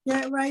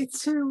get right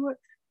to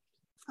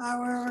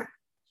our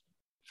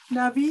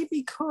Navi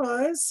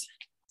because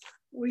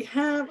we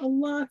have a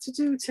lot to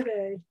do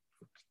today.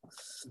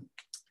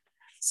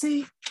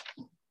 See,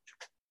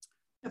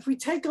 if we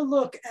take a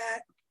look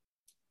at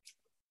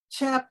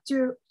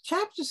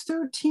chapters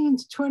 13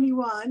 to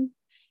 21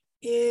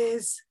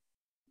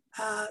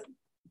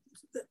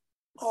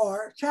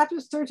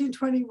 chapters 13 to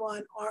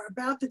 21 are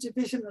about the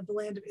division of the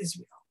land of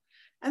Israel.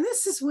 And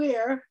this is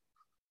where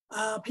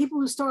people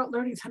who start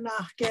learning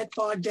Tanakh get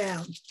bogged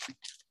down,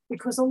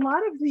 because a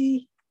lot of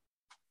the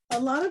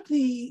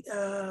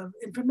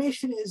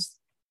information is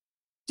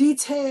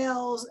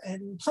details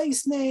and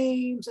place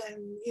names,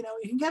 and you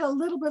can get a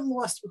little bit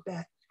lost with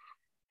that.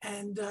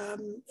 And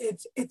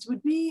it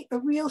would be a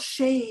real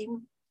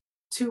shame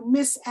to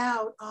miss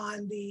out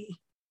on the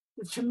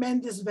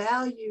tremendous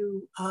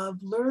value of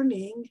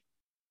learning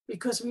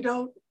because we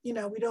don't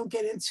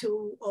get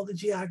into all the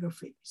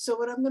geography. So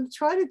what I'm going to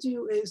try to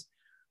do is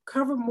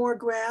cover more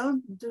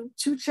ground, do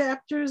 2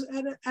 chapters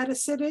at a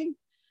sitting,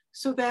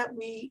 so that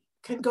we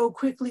can go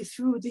quickly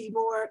through the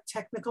more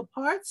technical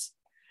parts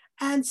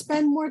and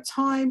spend more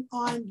time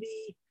on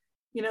the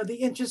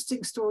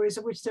interesting stories,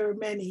 of which there are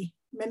many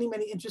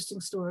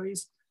interesting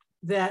stories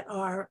that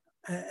are,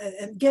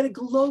 and get a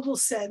global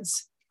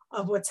sense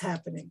of what's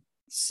happening.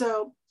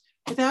 So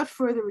without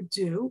further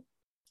ado,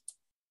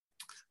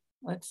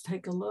 let's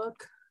take a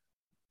look.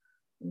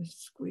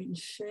 Screen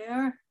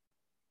share.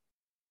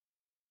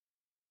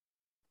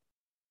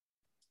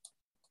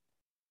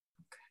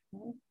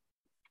 Okay.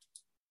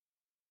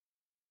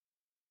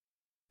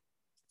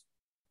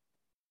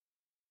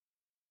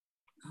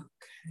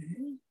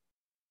 Okay.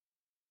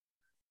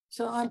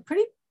 So I'm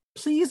pretty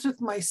pleased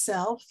with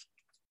myself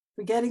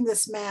for getting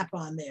this map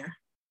on there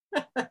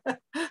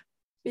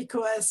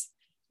because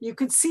you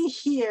can see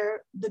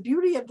here, the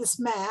beauty of this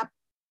map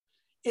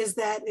is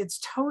that it's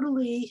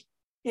totally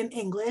in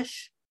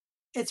English.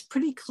 It's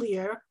pretty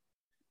clear.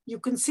 You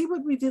can see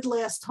what we did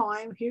last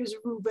time. Here's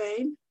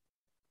Ruvain,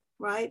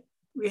 right?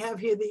 We have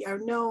here the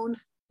Arnon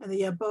and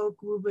the Yabok.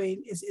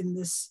 Ruvain is in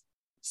this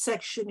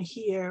section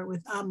here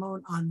with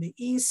Ammon on the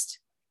east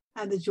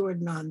and the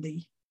Jordan on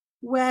the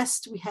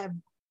west. We have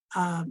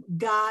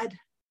Gad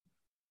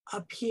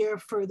up here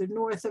further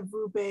north of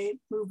Ruvain,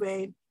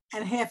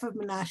 and half of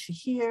Menashe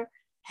here,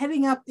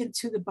 heading up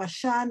into the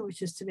Bashan,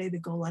 which is today the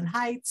Golan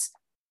Heights,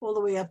 all the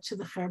way up to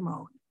the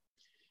Hermon.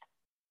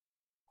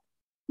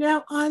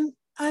 Now on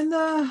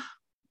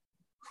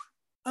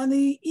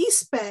the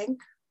east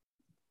bank,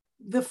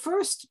 the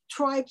first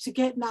tribe to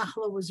get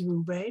Nachla was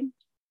Ruvain.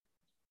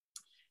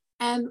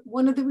 And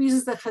one of the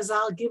reasons that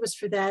Chazal give us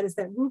for that is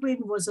that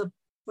Ruvain was a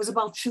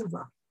Baal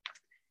Tshuva.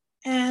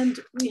 And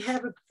we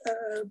have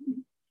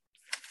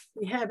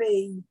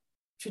a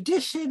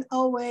tradition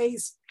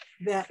always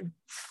that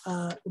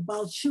the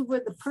Baal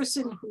Tshuva, the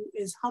person who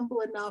is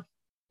humble enough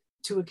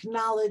to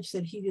acknowledge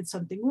that he did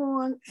something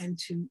wrong and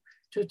to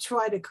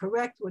try to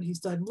correct what he's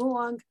done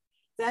wrong,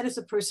 that is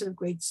a person of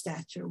great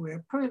stature.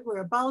 Where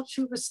a Baal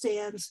Tshuva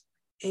stands,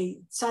 a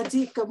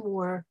Tzaddik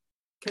Gamur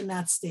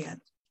cannot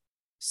stand.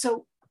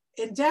 So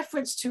in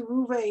deference to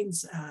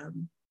Ruvain's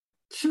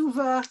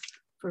Tshuva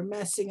for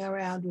messing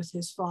around with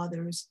his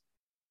father's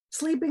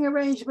sleeping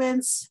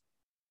arrangements,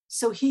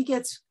 so he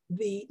gets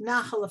the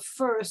Nachala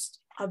first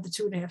of the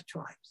 2.5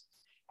 tribes.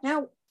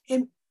 Now,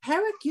 in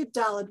Parak Yud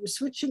Daled, we're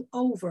switching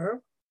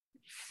over.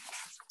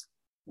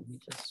 Let me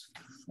just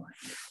find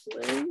a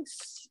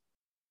place.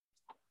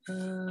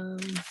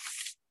 Okay.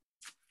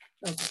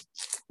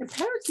 In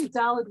Parak Yud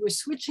Daled, we're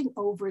switching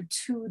over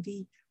to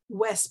the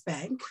West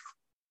Bank,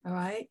 all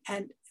right?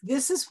 And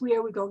this is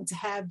where we're going to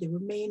have the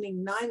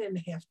remaining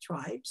 9.5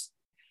 tribes.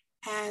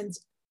 And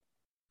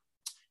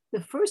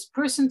the first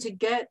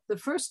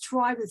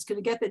tribe that's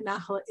going to get the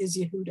Nachla is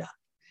Yehuda.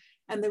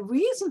 And the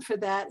reason for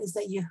that is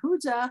that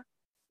Yehuda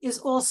is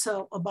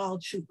also a Baal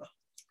Tshuva.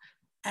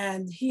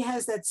 And he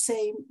has that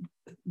same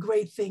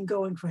great thing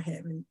going for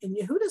him. In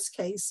Yehuda's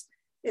case,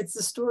 it's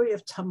the story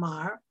of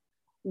Tamar,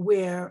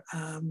 where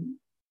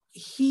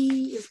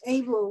he is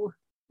able,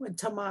 when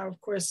Tamar, of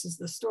course, is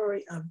the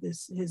story of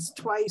his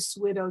twice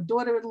widowed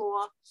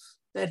daughter-in-law,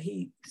 that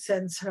he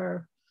sends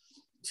her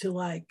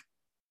to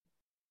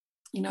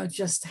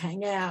just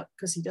hang out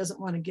because he doesn't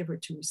want to give her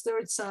to his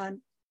third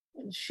son.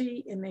 And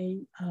she, in a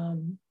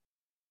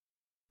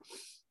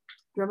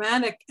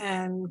dramatic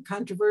and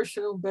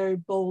controversial, very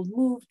bold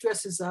move,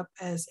 dresses up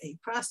as a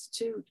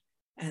prostitute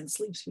and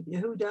sleeps with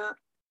Yehuda.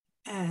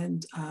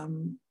 And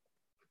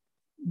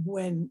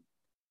when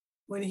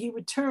he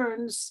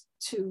returns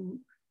to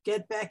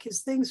get back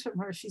his things from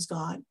her, she's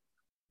gone.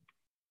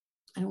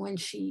 And when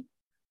she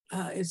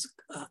is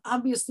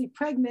obviously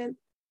pregnant,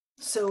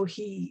 so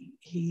he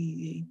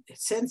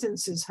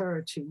sentences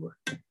her to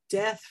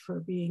death for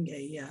being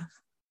a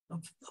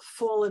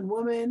fallen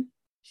woman.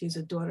 She's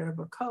a daughter of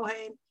a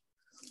Kohen,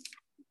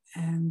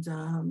 and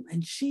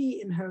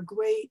she, in her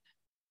great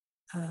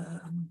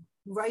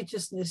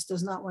righteousness,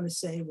 does not want to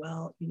say,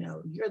 well,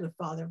 you're the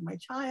father of my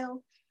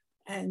child,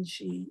 and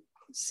she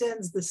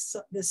sends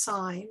the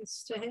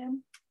signs to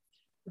him.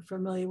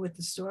 familiar with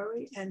the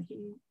story, and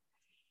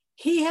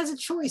he has a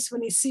choice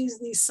when he sees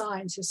these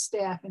signs, his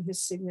staff and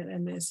his signet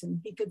and this,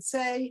 and he could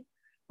say,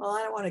 well,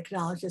 I don't want to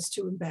acknowledge it's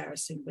too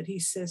embarrassing, but he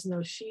says,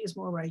 no, she is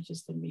more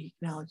righteous than me. He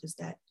acknowledges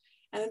that.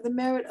 And in the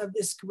merit of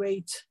this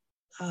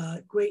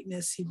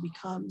greatness, he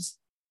becomes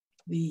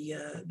the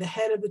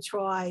head of the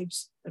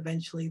tribes,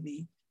 eventually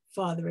the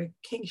father of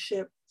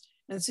kingship.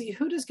 And so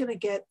Yehuda's going to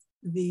get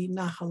the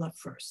Nahala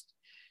first.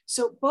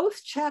 So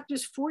both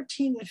chapters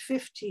 14 and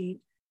 15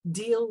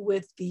 deal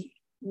with the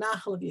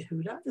Nahal of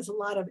Yehuda. There's a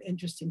lot of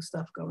interesting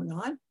stuff going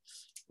on.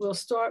 We'll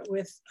start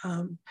with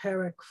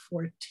Perek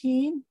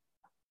 14.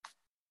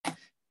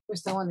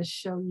 First, I want to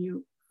show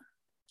you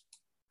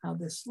how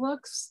this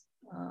looks.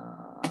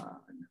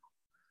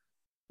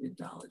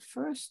 Yudalit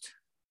first.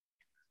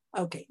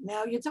 Okay,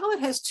 now Yudalit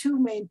has two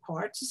main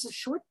parts. It's a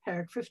short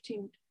Perek,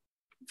 15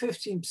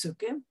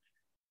 psukim.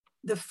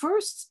 The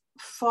first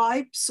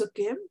 5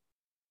 psukim,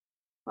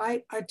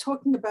 right, are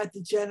talking about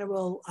the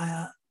general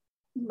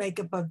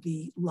makeup of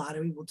the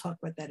lottery. We'll talk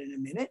about that in a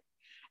minute.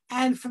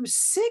 And from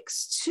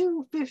 6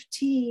 to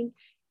 15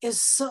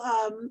 is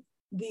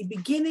the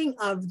beginning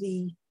of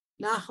the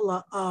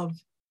Nahla of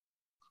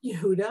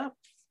Yehuda.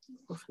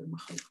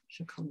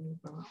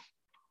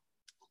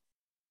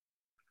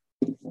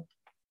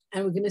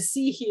 And we're going to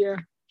see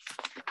here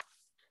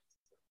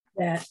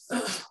that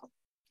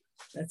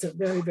that's a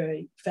very,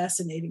 very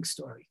fascinating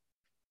story.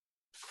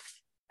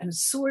 And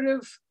it's sort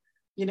of,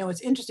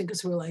 it's interesting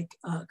because we're like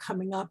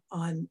coming up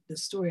on the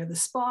story of the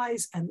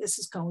spies, and this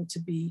is going to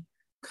be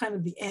kind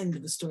of the end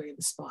of the story of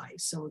the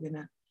spies. So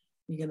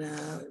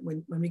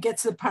when we get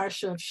to the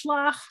parsha of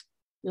Shlach,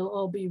 you'll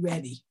all be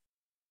ready.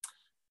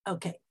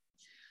 Okay.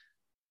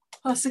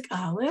 Pasuk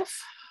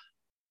Aleph.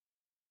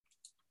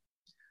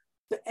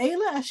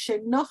 Ve'ela asher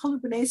nochalu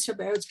b'nei Yisrael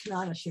be'eretz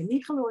Canaan asher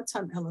nichalu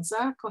otam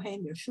Elazar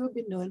Kohen Yoshua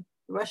bin Nun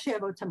Rashi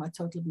avotam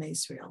atot l'bnei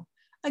Yisrael.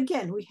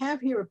 Again, we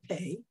have here a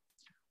pei.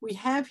 We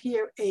have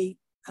here a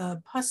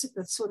pasuk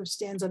that sort of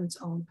stands on its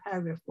own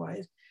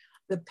paragraph-wise.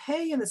 The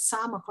pei and the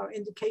samach are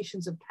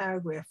indications of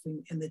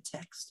paragraphing in the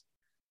text.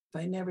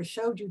 If I never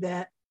showed you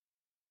that,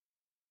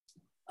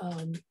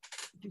 if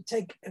you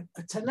take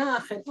a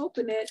Tanakh and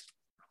open it,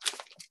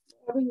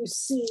 whenever you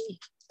see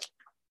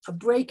a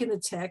break in the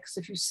text,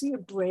 if you see a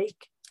break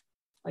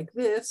like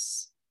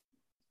this,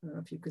 I don't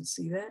know if you could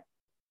see that,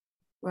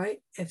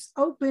 right? If it's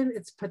open,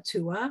 it's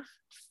patua.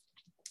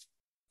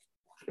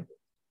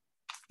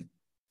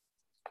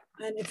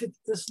 And if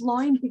this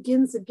line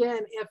begins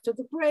again after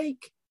the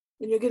break,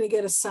 then you're going to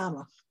get a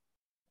samach,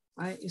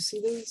 right? You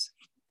see these,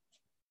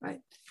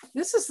 right?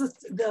 This is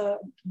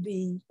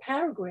the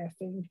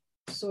paragraphing,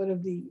 sort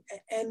of the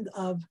end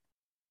of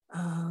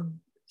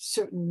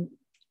certain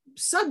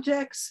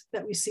subjects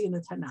that we see in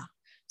the Tanakh.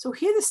 So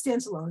here this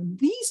stands alone.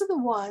 These are the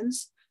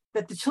ones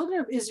that the children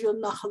of Israel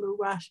nachalu.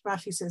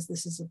 Rashi says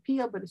this is a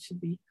piyah, but it should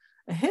be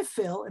a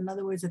hifil. In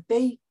other words, that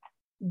they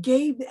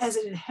gave as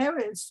an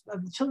inheritance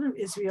of the children of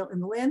Israel in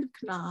the land of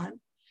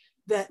Canaan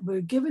that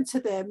were given to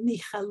them.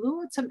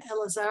 Nichalu otam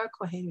Elazar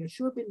Kohen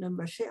Yoshua bin Nun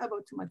Rashi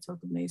avotam atot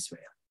l'bnei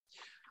Israel.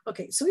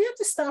 Okay, so we have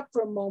to stop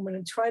for a moment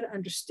and try to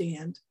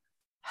understand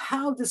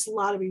how this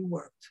lottery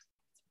worked.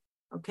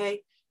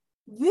 Okay,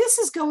 this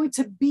is going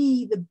to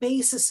be the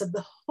basis of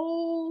the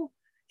whole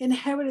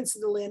inheritance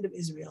of the land of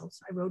Israel.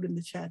 I wrote in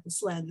the chat,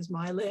 this land is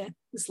my land,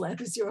 this land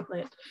is your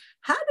land.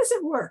 How does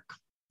it work?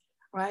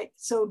 Right?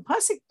 So in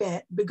Pasuk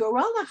Bet,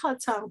 Begoral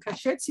Nachatam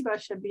Kasher Tziva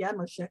Hashem B'yad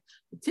Moshe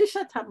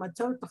Tishat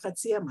HaMatot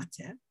B'Chatzi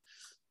HaMateh.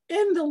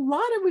 In the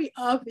lottery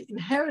of the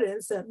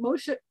inheritance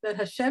that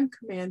Hashem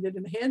commanded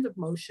in the hand of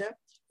Moshe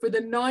for the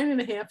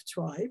 9.5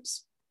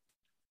 tribes.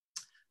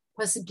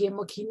 Pasuk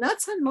Gimel Ki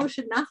Natzan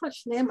Moshe Nachal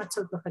Shnei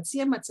Matot B'Chatzi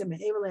HaMateh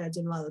Me'ever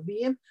LeAdim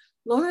LaLevim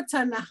Lo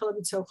Natan Nachal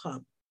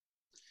B'Tocham.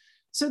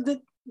 So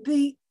the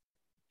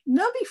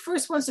Navi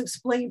first wants to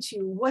explain to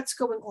you what's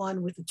going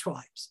on with the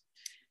tribes.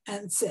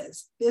 And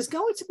says, there's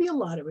going to be a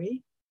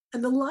lottery,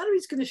 and the lottery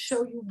is going to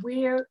show you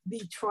where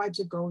the tribes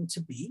are going to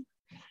be.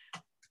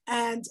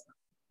 And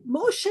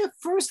Moshe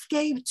first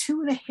gave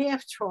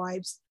 2.5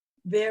 tribes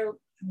their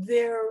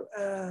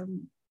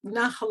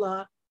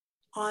Nahala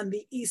on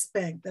the east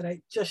bank that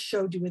I just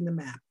showed you in the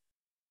map.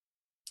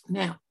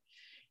 Now,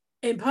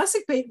 in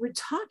Pasuk Beit, we're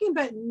talking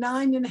about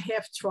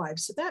 9.5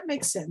 tribes. So that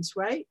makes sense,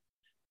 right?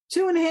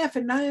 2.5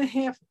 and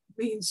 9.5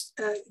 means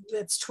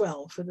that's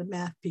 12 for the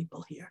math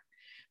people here.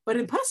 But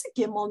in Pasuk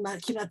Gimel,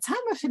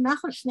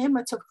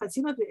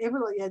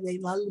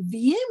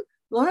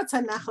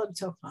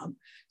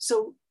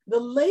 so the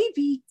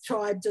Levi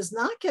tribe does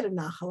not get a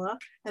nachala,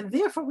 and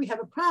therefore we have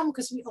a problem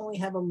because we only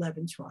have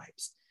 11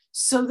 tribes.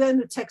 So then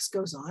the text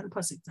goes on,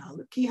 Pasuk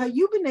Dalet, Ki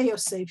hayu b'nei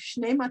Yosef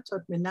shnei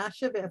matot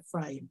Menashe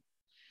ve'Ephraim,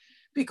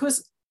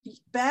 because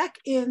back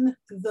in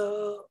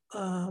the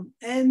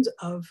end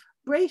of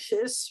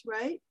Bereshis,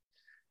 right?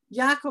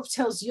 Yaakov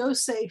tells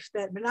Yosef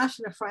that Menashe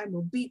and Ephraim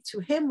will be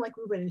to him like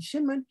Reuben and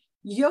Shimon.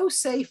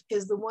 Yosef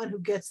is the one who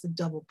gets the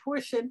double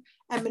portion,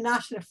 and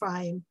Menashe and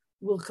Ephraim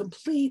will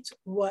complete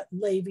what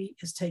Levi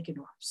is taken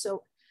off.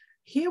 So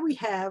here we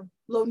have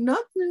Lo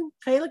natnu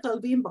chelek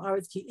levim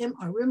ba'aretz ki im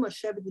arim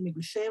l'shevet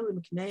l'migushem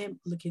l'mekneim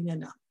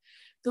l'kinyanam.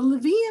 The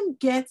Levium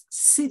get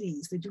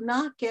cities. They do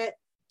not get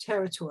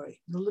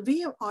territory. The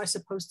Levium are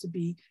supposed to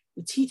be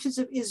the teachers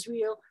of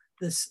Israel,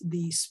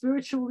 the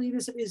spiritual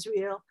leaders of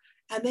Israel,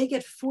 and they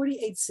get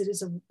 48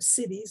 cities,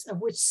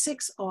 of which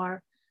 6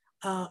 are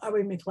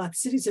Arei Miklat,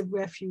 cities of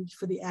refuge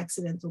for the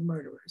accidental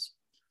murderers.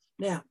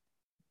 Now,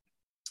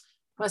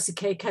 just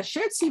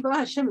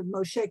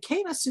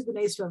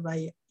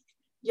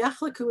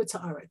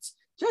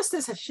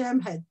as Hashem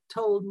had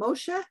told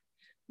Moshe,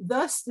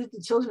 thus did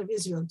the children of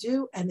Israel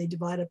do, and they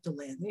divide up the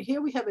land. And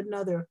here we have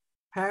another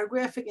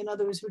paragraph. In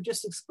other words, we're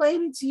just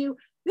explaining to you,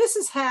 this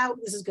is how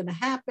this is going to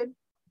happen,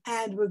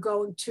 and we're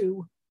going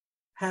to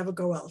have a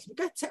go else.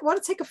 I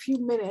want to take a few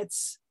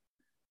minutes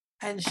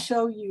and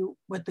show you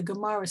what the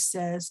Gemara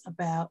says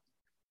about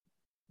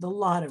the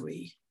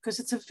lottery, because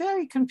it's a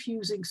very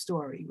confusing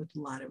story with the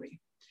lottery.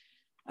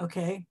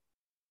 Okay.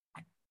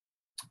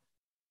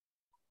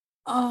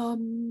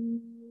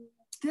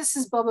 This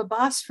is Baba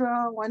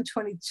Basra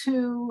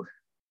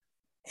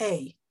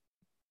 122a.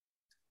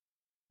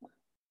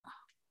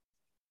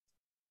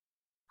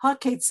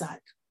 HaKetzad.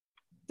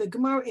 The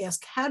Gemara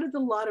asks, how did the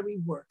lottery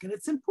work? And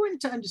it's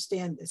important to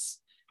understand this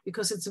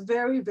because it's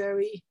very,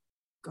 very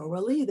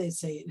gorali, they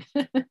say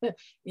it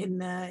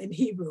in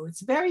Hebrew.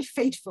 It's very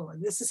fateful,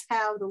 and this is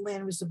how the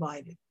land was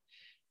divided.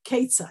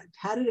 Ketzad,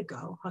 how did it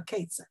go?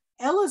 HaKetzad.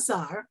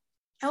 Elazar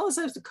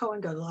is the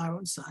Kohen Gadol, our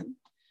own son.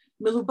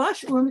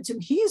 Milubash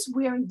Urmitim, he is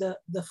wearing the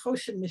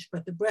Choshen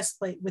Mishpat, the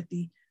breastplate with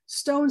the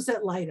stones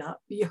that light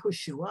up,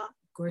 Yehoshua,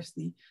 of course,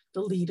 the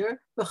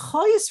leader.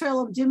 B'chol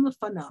Yisrael Amdim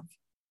Lefanav.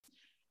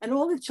 And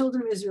all the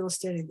children of Israel are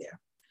standing there.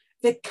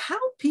 The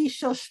Kalpi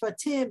Shel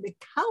Shvatim, the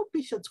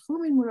Kalpi Shel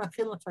Tchumin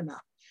Munafin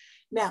Lefanav.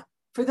 Now,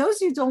 for those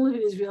of you who don't live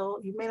in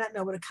Israel, you may not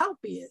know what a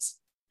Kalpi is.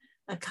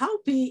 A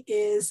Kalpi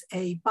is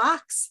a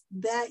box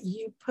that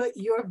you put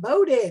your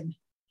vote in.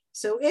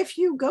 So if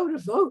you go to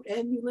vote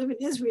and you live in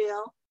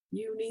Israel,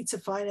 you need to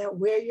find out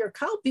where your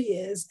Kalpi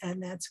is,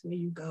 and that's where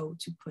you go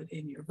to put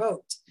in your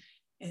vote.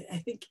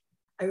 And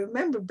I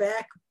remember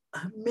back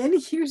many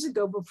years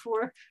ago,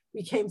 before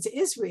we came to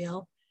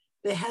Israel,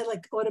 they had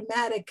like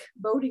automatic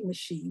voting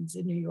machines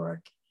in New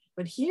York.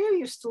 But here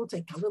you still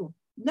take a little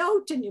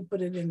note and you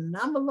put it in an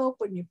envelope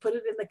and you put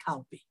it in the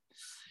Kalpi.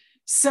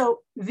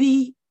 So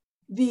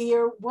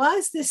there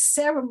was this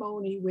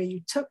ceremony where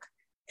you took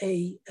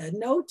a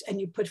note and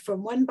you put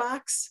from one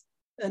box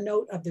a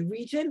note of the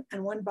region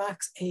and one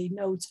box a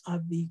note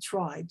of the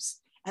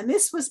tribes. And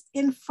this was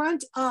in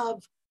front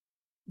of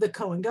the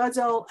Kohen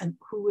Gadol, and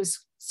who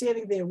was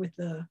standing there with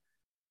the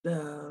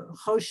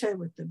Choshen,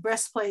 with the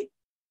breastplate.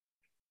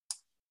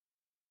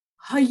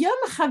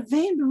 Hayam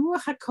chavein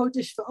b'ruach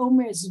hakodesh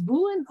v'omer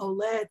zvulun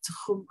oleh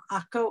tchum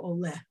ako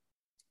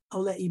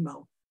oleh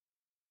imo.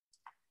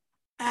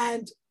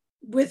 And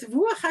with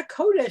ruach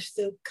hakodesh,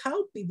 the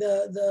Kalpi,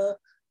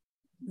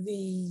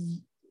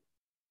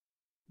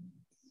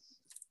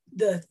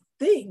 the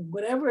thing,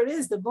 whatever it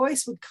is, the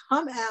voice would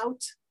come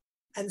out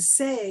and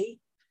say,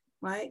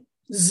 right?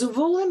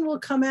 Zvulun will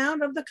come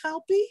out of the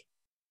Kalpi,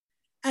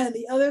 and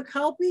the other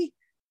Kalpi,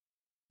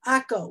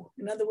 Akko,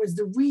 in other words,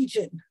 the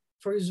region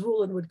for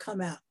Zvulun would come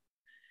out.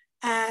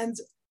 And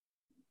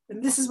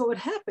this is what would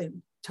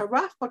happen.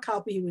 Taraf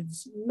Kalpi would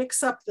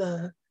mix up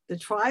the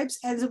tribes,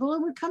 and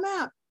Zvulun would come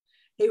out.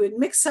 He would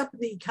mix up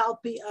the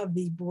Kalpi of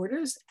the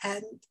borders,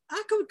 and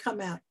Akko would come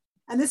out.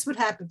 And this would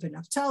happen for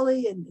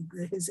Naphtali and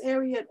his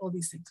area and all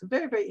these things. A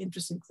very, very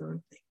interesting sort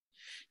of thing.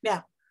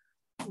 Now,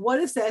 what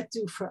does that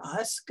do for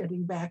us?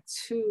 Getting back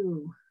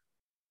to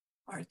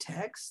our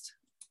text.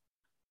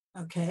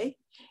 Okay.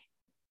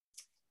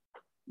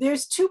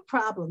 There's 2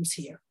 problems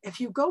here.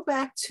 If you go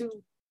back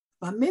to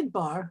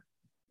Bamidbar,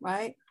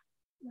 right?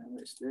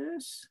 Where is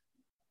this?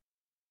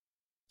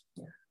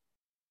 Here.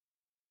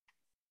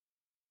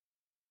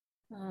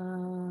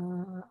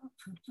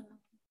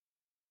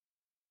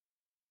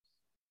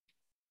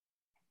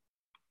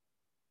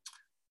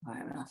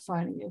 I'm not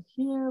finding it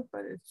here,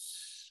 but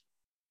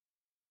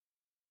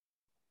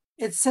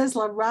it says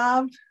La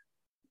Rav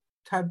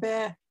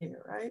Tarbeh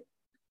here, right?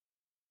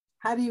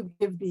 How do you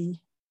give the,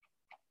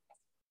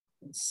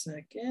 1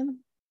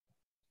 second.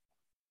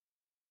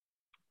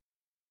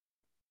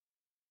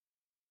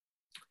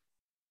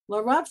 La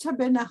Rav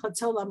Tarbeh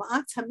Nachato,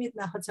 Lama'at Hamid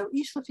Nachato,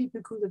 Ish Lafi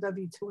Pekuda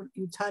Davi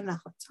Yutan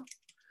Nachato.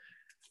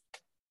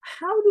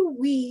 How do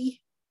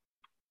we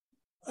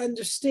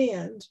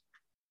understand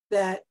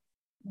that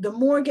the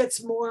more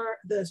gets more,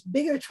 the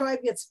bigger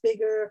tribe gets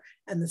bigger,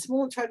 and the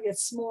smaller tribe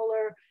gets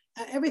smaller,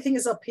 everything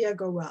is up here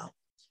goral.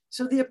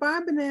 So the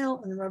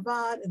Abarbanel and the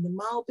Ravad and the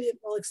Malbim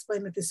will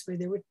explain it this way.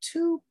 There were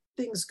 2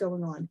 things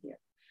going on here.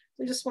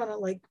 I just want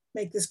to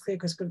make this clear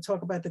because we're going to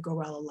talk about the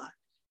goral a lot.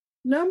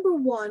 Number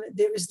 1,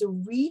 there is the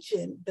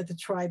region that the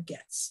tribe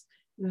gets.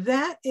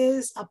 That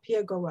is up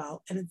here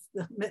goral, and it's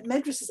the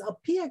Medrash is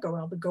up here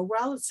goral. The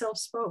goral itself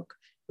spoke.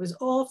 It was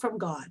all from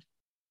God.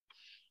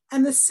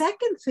 And the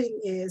second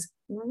thing is,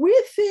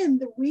 within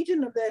the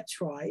region of that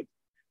tribe,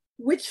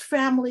 which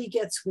family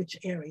gets which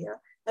area,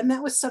 And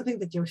that was something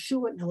that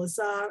Yoshua and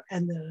Elazar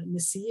and the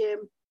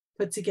Nisiim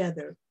put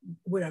together.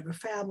 Whatever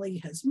family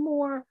has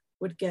more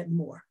would get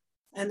more.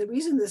 And the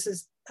reason this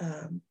is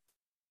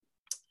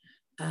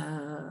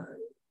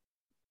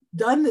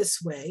done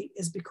this way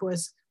is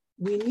because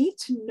we need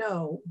to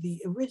know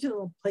the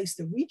original place,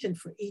 the region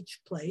for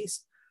each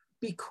place,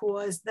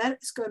 because that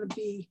is going to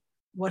be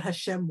what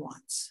Hashem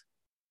wants.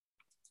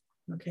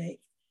 Okay.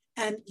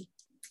 And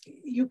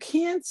you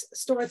can't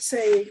start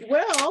saying,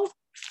 well,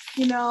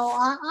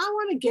 I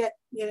want to get,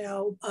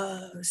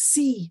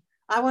 sea.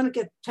 I want to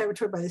get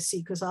territory by the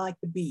sea because I like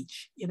the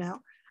beach,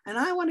 and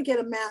I want to get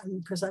a mountain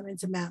because I'm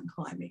into mountain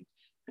climbing.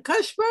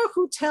 HaKadosh Baruch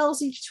Hu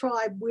tells each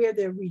tribe where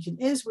their region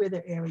is, where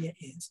their area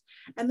is.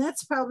 And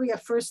that's probably our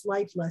first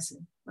life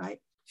lesson, right?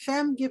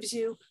 Hashem gives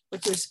you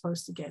what you're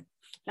supposed to get.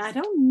 Now, I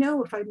don't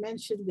know if I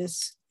mentioned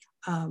this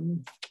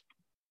Ibn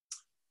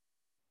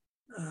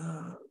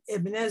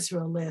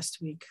Ezra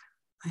last week.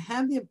 I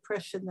have the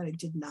impression that I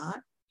did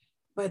not,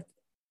 but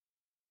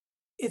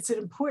it's an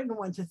important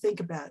one to think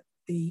about.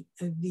 The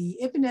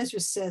Ibn Ezra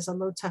says,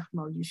 Alo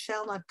tachmo, you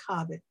shall not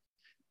covet.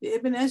 The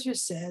Ibn Ezra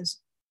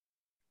says,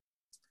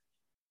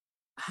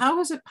 how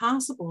is it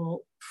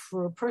possible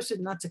for a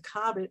person not to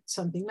covet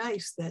something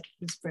nice that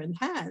his friend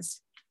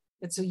has?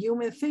 It's a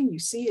human thing. You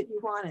see it, you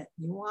want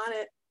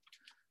it,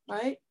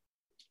 right?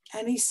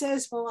 And he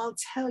says, well, I'll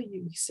tell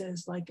you, he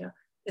says,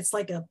 it's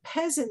like a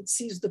peasant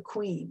sees the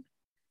queen.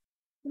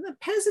 And the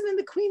peasant and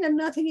the queen have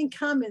nothing in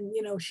common.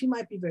 She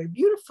might be very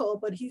beautiful,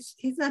 but he's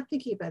not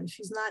thinking about it.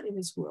 She's not in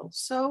his world.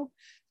 So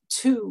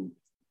too,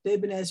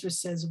 Ibn Ezra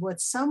says, what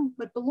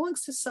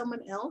belongs to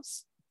someone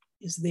else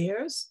is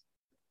theirs.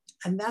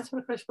 And that's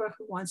what HaKadosh Baruch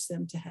Hu wants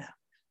them to have.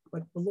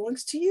 What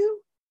belongs to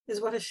you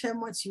is what Hashem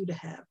wants you to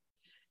have.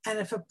 And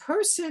if a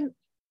person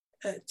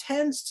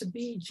tends to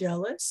be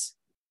jealous,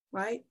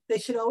 right, they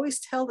should always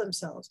tell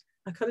themselves,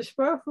 HaKadosh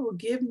Baruch Hu will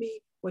give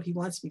me what he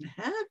wants me to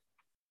have,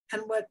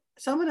 and what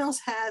someone else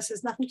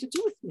has nothing to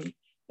do with me.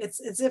 It's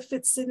as if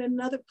it's in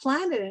another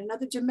planet, in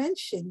another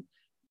dimension.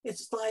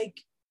 It's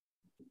like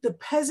the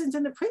peasant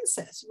and the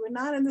princess. We're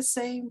not in the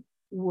same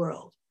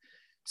world.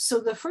 So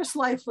the first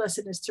life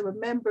lesson is to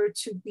remember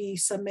to be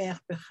sameach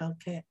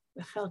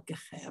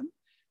b'chelkechem,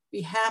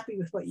 be happy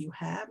with what you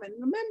have, and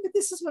remember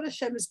this is what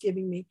Hashem is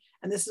giving me,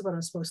 and this is what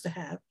I'm supposed to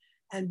have,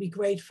 and be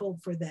grateful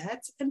for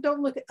that, and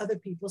don't look at other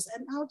people's.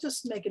 And I'll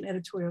just make an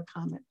editorial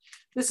comment.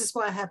 This is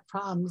why I have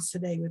problems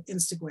today with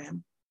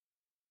Instagram.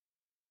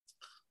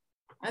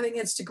 I think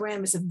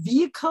Instagram is a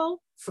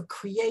vehicle for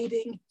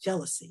creating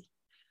jealousy.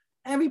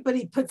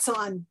 Everybody puts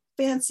on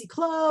fancy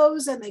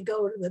clothes and they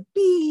go to the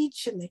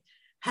beach and they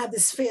have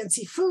this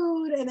fancy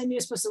food, and then you're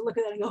supposed to look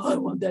at that and go, oh, I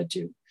want that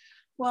too.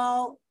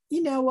 Well,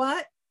 you know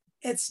what?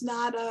 It's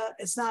not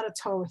a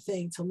Torah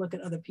thing to look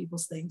at other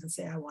people's things and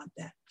say, I want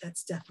that.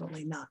 That's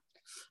definitely not.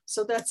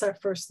 So that's our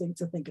first thing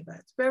to think about.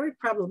 It's very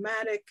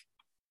problematic.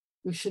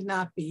 We should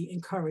not be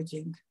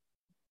encouraging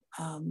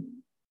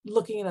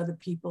looking at other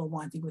people,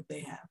 wanting what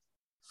they have.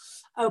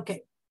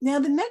 Okay, now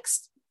the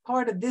next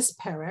part of this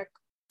parak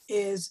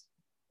is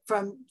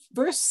from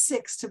verse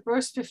 6 to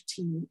verse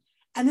 15.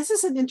 And this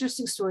is an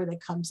interesting story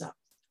that comes up.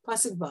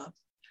 Pasuk Vav.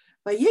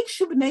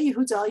 Vayikshu b'nei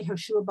Yehuda al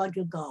Yehoshua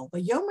b'Gilgal.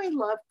 Vayomei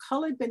lav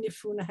Kaleb ben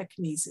Yefuna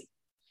haknizi.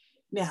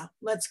 Now,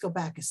 let's go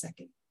back a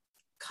second.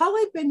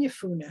 Kaleb ben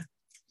Yefuna,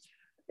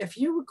 if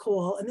you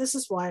recall, and this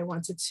is why I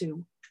wanted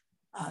to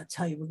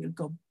tell you, we're going to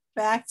go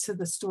back to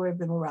the story of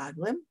the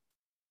Meraglim.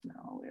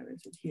 No, where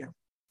is it here?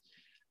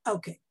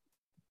 Okay.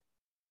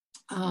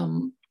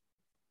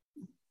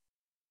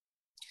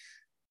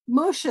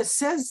 Moshe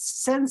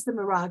sends the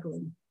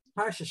Meraglim.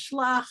 Parsha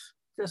Shlach,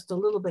 just a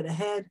little bit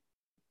ahead.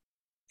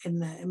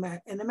 In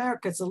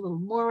America, it's a little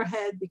more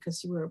ahead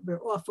because we're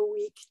off a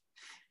week.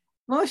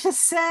 Moshe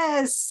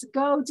says,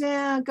 go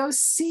down, go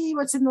see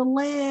what's in the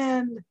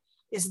land.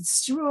 Is it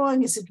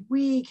strong? Is it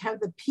weak? How are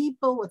the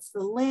people? What's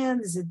the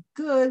land? Is it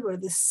good? What are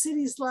the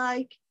cities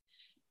like?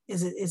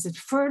 Is it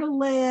fertile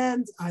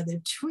land? Are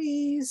there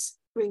trees?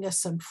 Bring us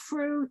some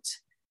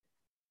fruit.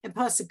 And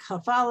Pasuk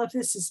Chaf Aleph,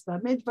 this is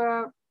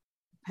Bamidbar,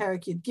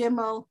 Parak Yud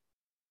Gimel.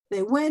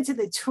 They went and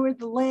they toured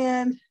the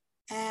land,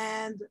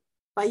 and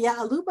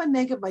Vaya'alu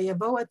b'Negev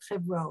vayavo et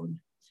Hebron,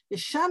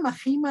 Yisham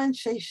Achiman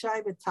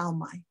Sheishai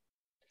v'Talmai.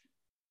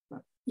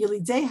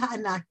 Yelidei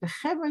ha'anak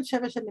b'Hebron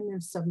sheva shanim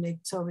nimtzav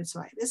Tzov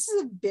Mitzrayim. This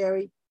is a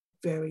very,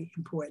 very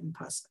important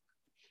pasuk,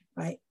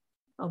 right?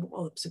 All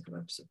the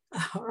psukim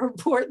are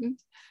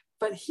important,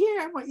 but here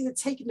I want you to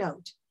take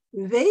note.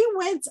 They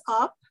went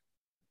up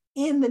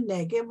in the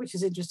Negev, which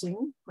is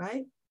interesting,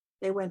 right?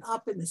 They went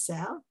up in the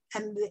south,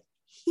 and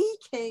he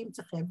came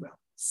to Hebron,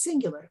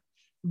 singular.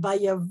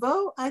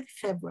 Vayavo at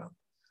Hebron.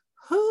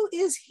 Who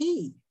is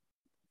he?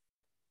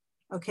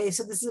 Okay,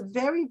 so this is a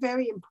very,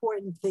 very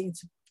important thing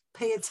to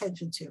pay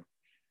attention to.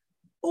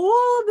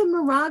 All of the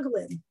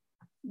Meraglim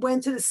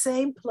went to the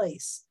same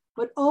place,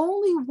 but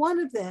only one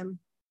of them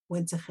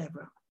went to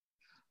Hebron.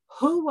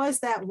 Who was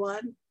that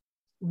one?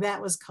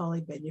 That was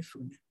Kaleb ben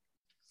Yefuna.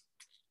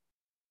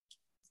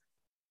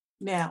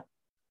 Now,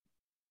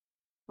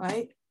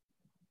 right?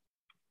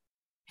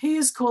 He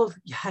is called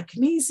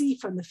Haknizi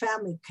from the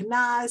family of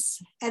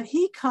Kenaz, and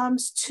he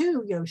comes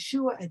to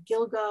Yoshua at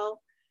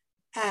Gilgal.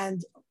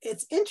 And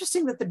it's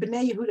interesting that the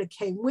Bnei Yehuda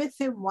came with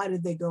him. Why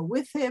did they go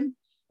with him?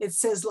 It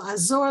says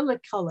L'azor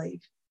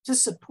leKalev, to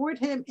support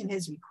him in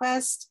his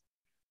request,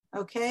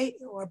 okay,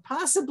 or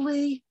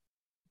possibly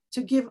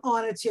to give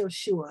honor to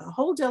Yoshua, a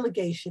whole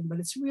delegation, but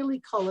it's really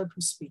Kalev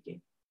who's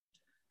speaking.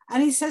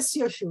 And he says to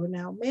Yoshua,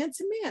 now, man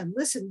to man,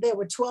 listen, there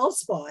were 12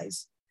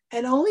 spies,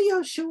 and only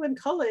Yoshua and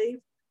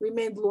Kalev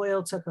remained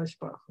loyal to Akash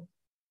Baruch Hu.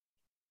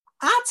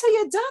 Ata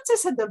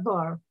yadatas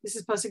hadavar. This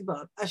is pasuk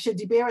vav. Asher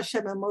diber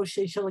Hashem el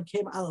Moshe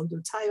shalakim al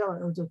odotayu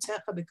al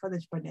odotecha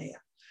b'kodesh barnea.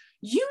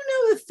 You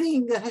know the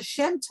thing that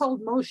Hashem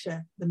told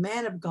Moshe, the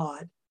man of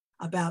God,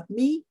 about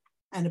me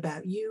and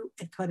about you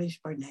at Kadesh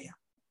Barnea.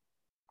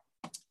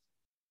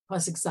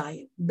 Pasuk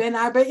Zayin. Ben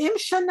arba'im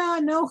shana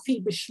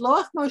anochi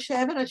b'shloach Moshe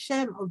eved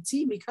Hashem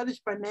oti mikadesh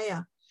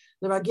Barnea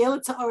l'ragel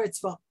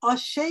ta'aretz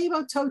va'ashev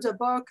oto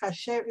davar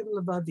kasher im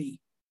levavi.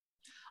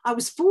 I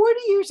was 40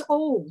 years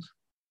old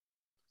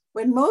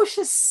when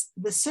Moshe,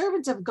 the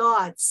servant of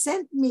God,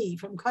 sent me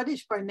from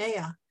Kadesh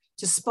Barnea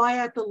to spy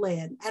out the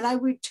land, and I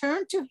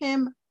returned to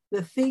him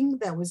the thing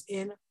that was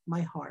in my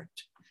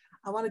heart.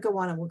 I want to go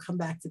on and we'll come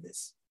back to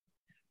this.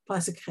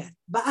 Pasuk Chet.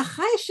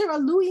 Ba'achai sher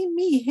alui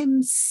mi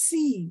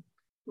himsi,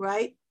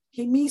 right?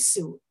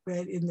 Himisu,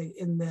 right? In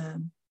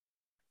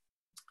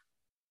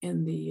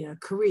the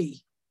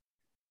Kari.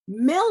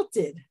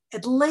 Melted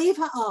at Lev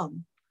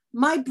Ha'am.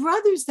 My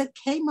brothers that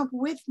came up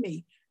with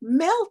me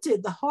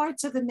melted the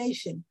hearts of the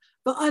nation.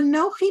 But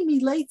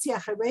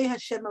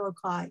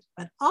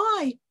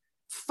I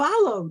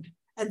followed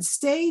and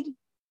stayed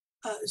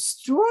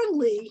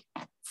strongly,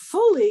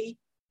 fully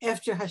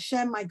after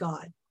Hashem, my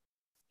God.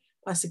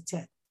 Pasuk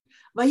 10.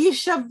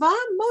 Vayishava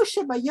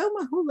Moshe bayom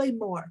hahu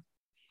lemor.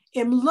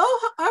 Im lo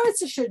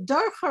haaretz asher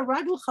darcha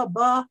raglcha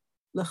ba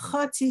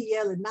lecha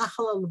tiyeh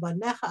lenachal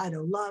levanecha ad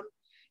olam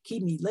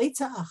ki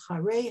mileta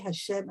acharei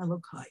Hashem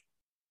Elokai.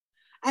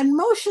 And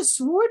Moshe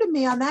swore to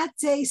me on that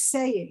day,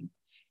 saying,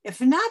 if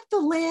not the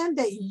land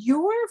that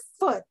your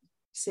foot,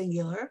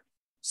 singular,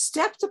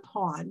 stepped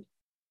upon,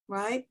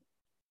 right,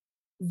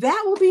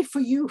 that will be for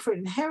you for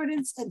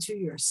inheritance and to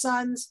your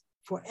sons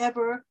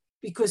forever,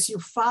 because you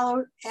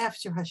followed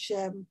after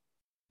Hashem,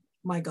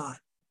 my God.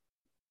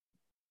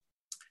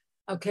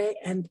 Okay,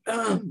 and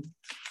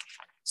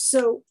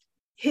so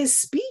his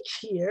speech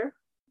here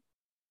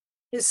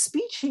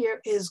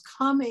is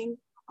coming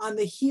on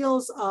the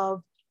heels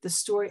of the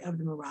story of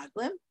the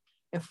Meraglim.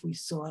 If we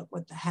saw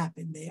what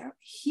happened there,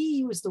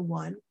 he was the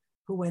one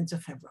who went to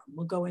Hebron.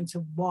 We'll go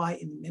into why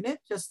in a minute.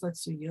 Just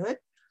let's do Yud.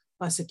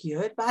 Pasuk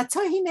Yud.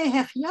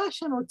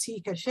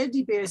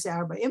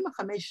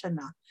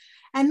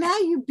 And now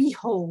you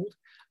behold,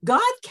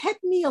 God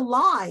kept me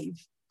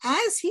alive,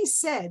 as he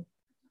said,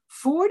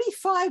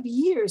 45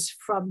 years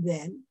from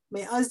then.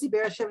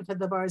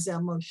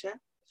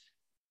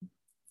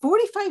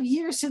 45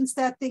 years since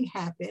that thing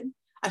happened.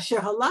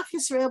 Asher halach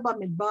Yisrael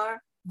b'midbar.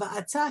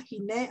 Va'ata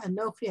hine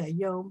anochi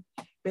hayom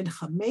ben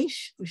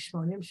chamesh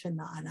u'shmonim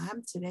shana, and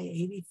I'm today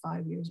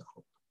 85 years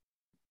old.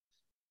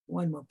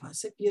 One more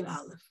pasuk, Yud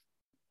Aleph.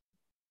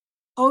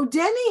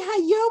 Odeni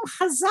hayom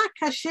chazak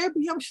kasher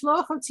b'yom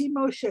shloach oti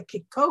Moshe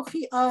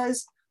kikochi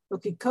az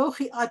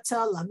u'kikochi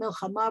ata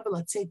lamilchama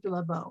v'latzeit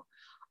b'lavo.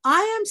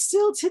 I am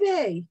still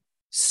today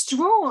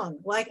strong,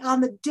 like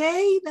on the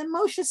day that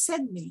Moshe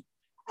sent me.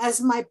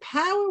 As my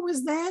power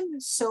was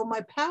then, so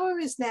my power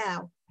is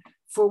now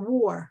for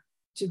war,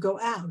 to go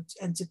out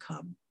and to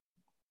come.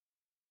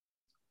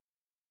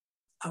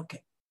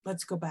 Okay,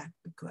 let's go back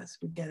because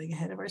we're getting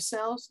ahead of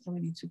ourselves and we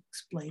need to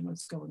explain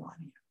what's going on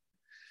here.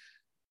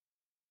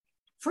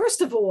 First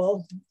of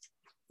all,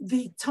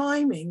 the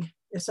timing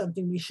is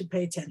something we should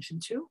pay attention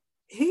to.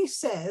 He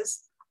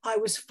says, I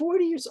was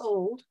 40 years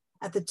old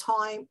at the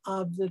time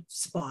of the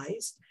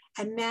spies,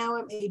 and now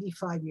I'm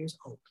 85 years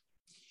old.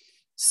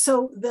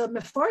 So the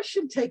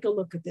Mefarshim take a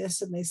look at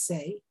this and they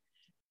say,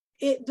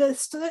 the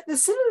sin of the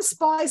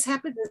spies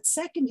happened the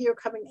second year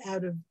coming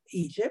out of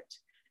Egypt,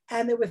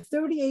 and there were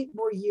 38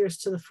 more years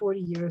to the 40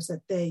 years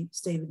that they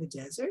stayed in the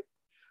desert,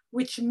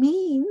 which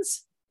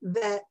means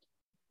that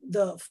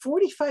the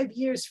 45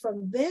 years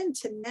from then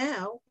to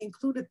now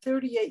included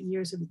 38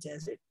 years in the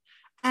desert,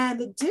 and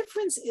the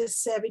difference is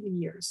 7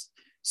 years.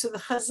 So the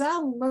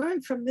Chazal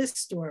learned from this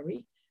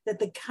story that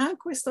the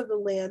conquest of the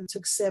land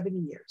took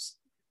 7 years,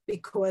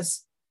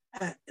 because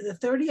the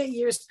 38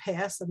 years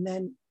passed, and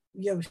then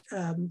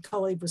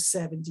Kalev was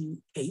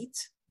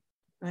 78,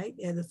 right?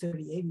 Yeah, the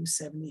 38, he was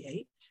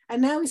 78.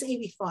 And now he's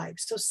 85.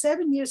 So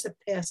 7 years have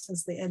passed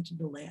since they entered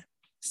the land,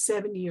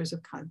 7 years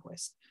of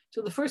conquest.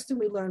 So the first thing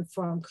we learned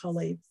from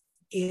Kalev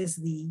is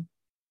the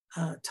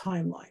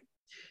timeline.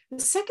 The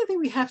second thing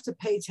we have to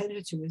pay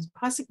attention to is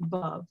Pasuk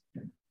Vav.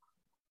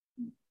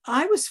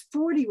 I was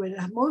 40 when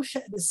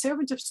Moshe, the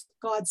servant of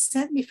God,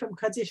 sent me from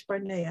Kadesh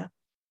Barnea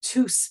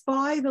to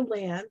spy the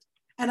land,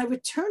 and I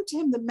returned to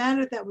him the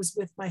matter that was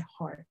with my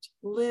heart,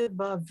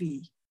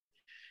 Levavi.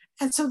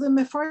 And so the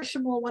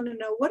Mefarshim will want to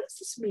know, what does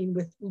this mean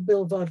with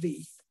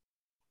Bilvavi?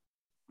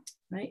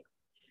 right?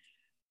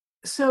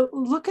 So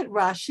look at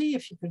Rashi,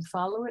 if you can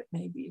follow it.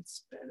 Maybe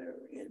it's better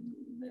in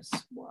this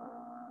one.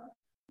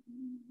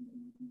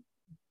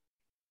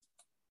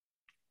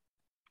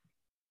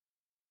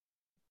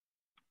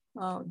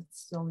 Oh,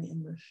 it's only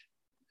English.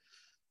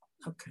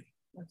 Okay,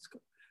 let's go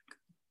back.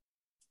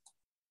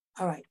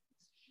 All right.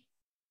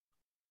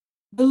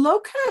 Below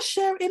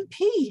kasher in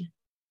P.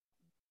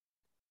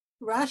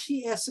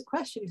 Rashi asks a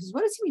question. He says,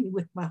 what does he mean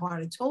with my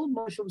heart? I told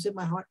Moshe it was in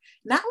my heart.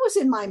 That was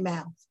in my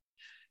mouth.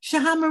 The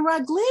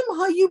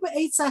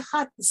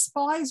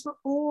spies were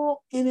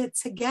all in it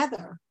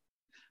together.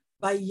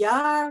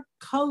 Vayar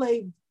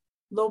Kalev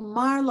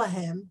Lomar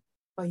Lahem,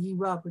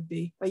 Vayira would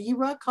be,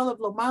 Vayira Kalev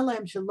Lomar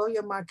Lahem Shelo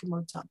Yamar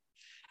Kemotam.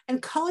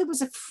 And Kalev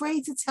was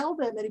afraid to tell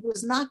them that he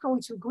was not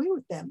going to agree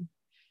with them.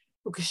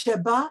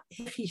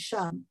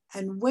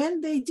 And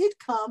when they did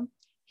come,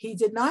 he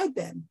denied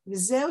them.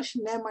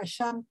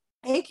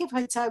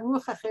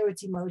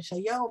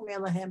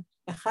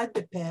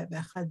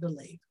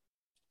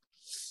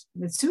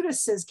 Mitsuda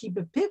says,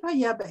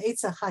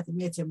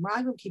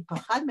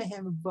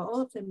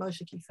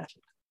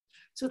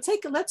 so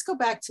let's go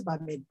back to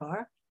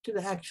Bamidbar, to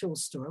the actual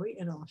story,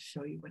 and I'll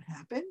show you what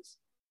happens.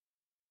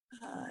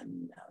 No,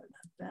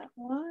 not that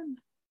one.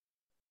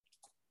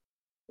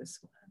 This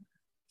one.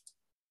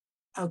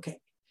 Okay.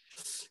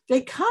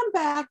 They come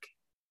back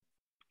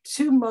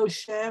to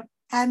Moshe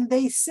and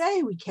they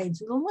say, we came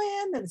to the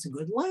land and it's a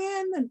good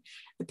land and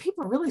the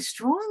people are really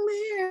strong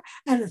there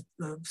and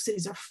the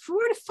cities are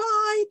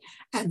fortified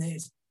and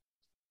there's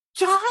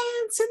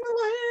giants in the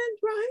land,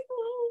 right?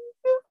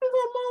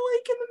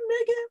 Amalek and the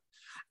Negev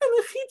and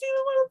the Chitim,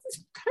 all of these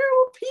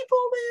terrible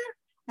people there.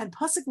 And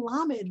Pasuk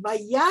Lamed,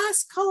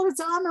 Vayas Kalev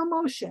Z'amar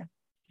Moshe.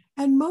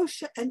 And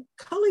Moshe and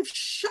Kalev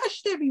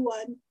shushed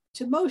everyone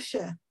to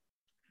Moshe.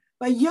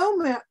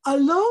 Vayomer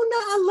Alona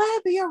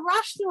Ale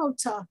V'yarashnu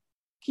Ota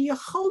Ki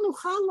Yacholnu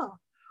Chala.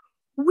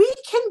 We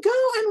can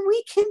go and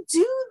we can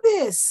do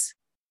this.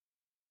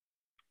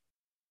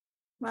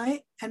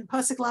 Right? And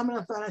Pasuk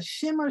Lamed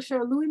Hashem Asher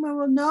Elohim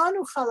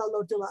Nanu Chala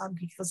Lo D'La'am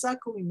Ki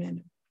Chazaku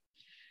Mimenu.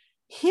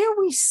 Here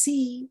we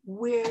see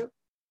where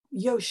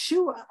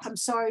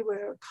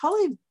where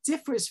Kalev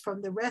differs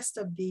from the rest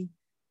of the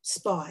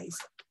spies.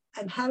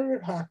 And how did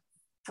it happen?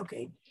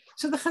 Okay,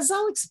 so the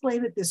Chazal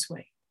explained it this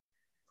way.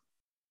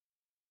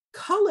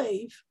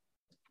 Kalev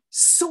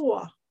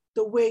saw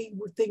the way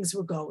things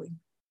were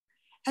going.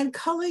 And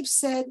Kalev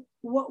said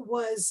what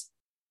was,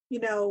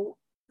 to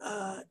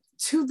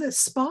the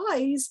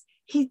spies,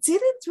 he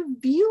didn't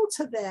reveal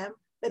to them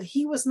that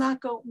he was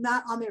not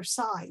on their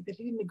side, that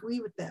he didn't agree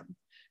with them,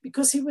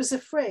 because he was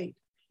afraid.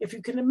 If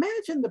you can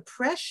imagine the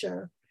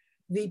pressure,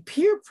 the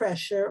peer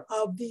pressure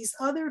of these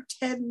other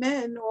 10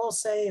 men all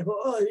saying,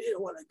 oh, you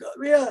don't want to go,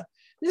 yeah,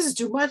 this is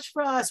too much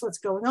for us, what's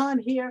going on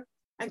here?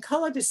 And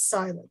Kalev is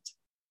silent.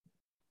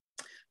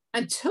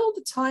 Until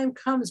the time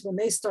comes when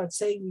they start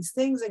saying these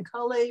things and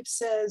Kalev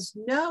says,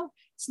 no,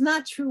 it's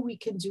not true, we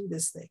can do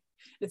this thing.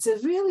 It's a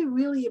really,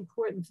 really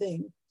important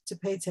thing to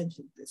pay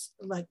attention to this.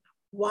 Like,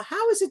 well,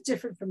 how is it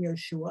different from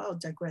Yoshua? I'll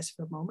digress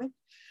for a moment.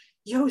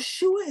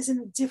 Yoshua is in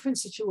a different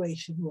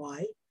situation.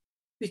 Why?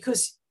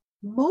 Because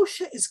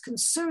Moshe is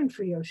concerned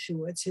for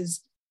Yoshua. It's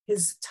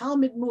his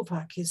Talmud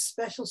Muvhak, his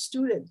special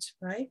student,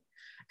 right?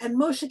 And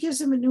Moshe gives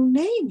him a new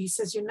name. He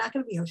says, you're not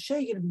going to be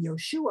Hoshea, you're going to be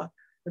Yoshua.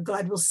 But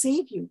God will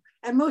save you.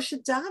 And Moshe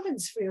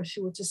davens for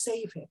Yoshua to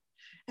save him.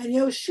 And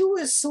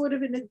Yoshua is sort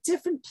of in a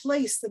different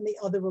place than the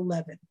other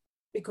 11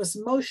 because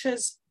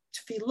Moshe's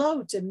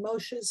tefillot and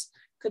Moshe's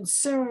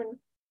concern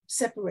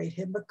separate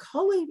him. But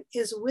Kalev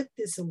is with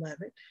this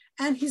 11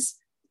 and he's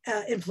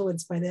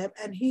influenced by them.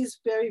 And he's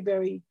very,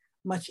 very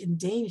much in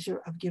danger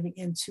of giving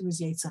in to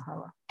his Yetzer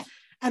Hara.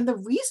 And the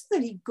reason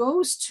that he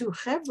goes to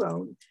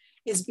Hebron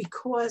is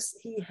because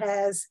he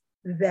has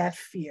that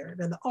fear.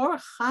 Now the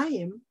Orach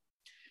Chaim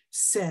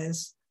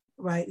says,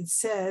 right, it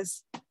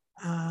says,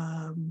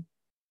 1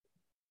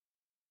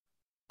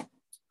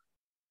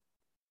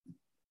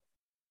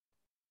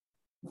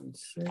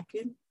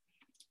 second.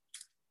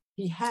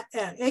 He had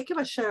Ekev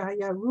Asher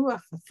Haya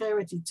Ruach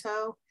Acheret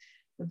Ito,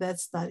 but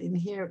that's not in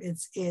here,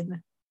 it's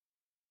in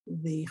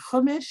the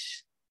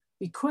Chumash,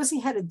 because he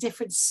had a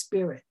different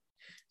spirit.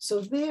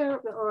 So there,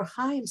 the Orach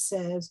Chaim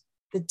says,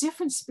 the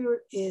different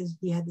spirit is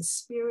he had the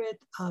spirit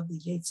of the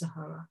Yetzer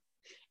Hara,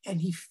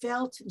 and he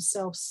felt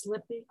himself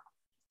slipping.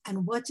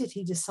 And what did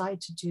he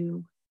decide to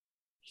do?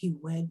 He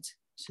went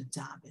to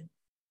daven.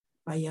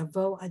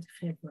 Vayavo ad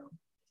Hebron.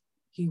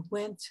 He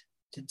went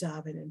to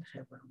daven in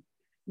Hebron.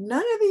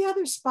 None of the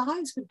other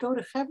spies would go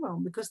to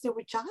Hebron because there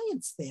were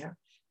giants there.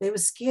 They were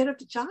scared of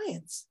the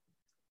giants.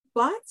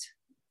 But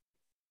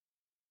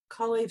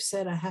Kalev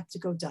said, I have to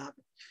go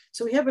daven.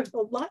 So we have a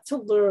lot to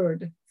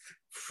learn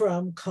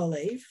from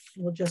Kalev.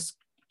 We'll just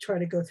try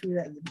to go through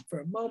that for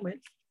a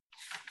moment.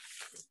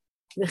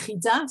 The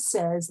Chidah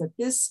says that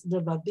this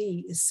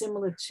Levavi is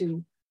similar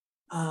to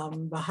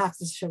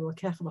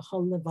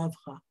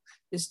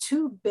there's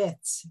two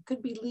bits. It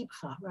could be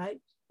Libcha, right?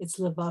 It's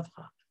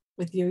Levavcha.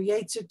 With your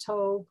Yetzer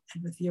Tov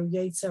and with your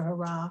Yetzer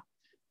Hara,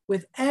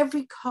 with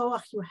every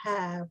koach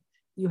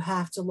you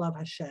have to love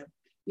Hashem.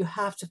 You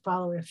have to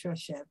follow after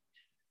Hashem.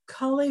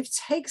 Kalev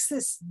takes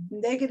this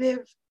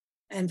negative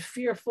and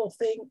fearful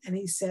thing and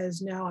he says,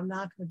 no, I'm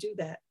not going to do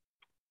that.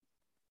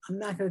 I'm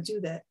not going to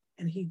do that.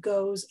 And he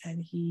goes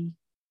and he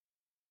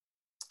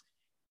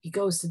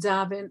goes to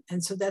daven.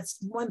 And so that's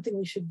one thing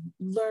we should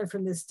learn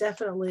from this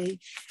definitely,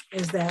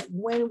 is that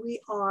when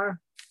we are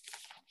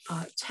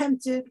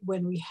tempted,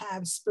 when we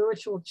have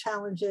spiritual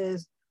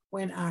challenges,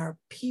 when our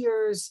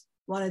peers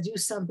want to do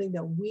something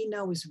that we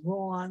know is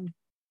wrong,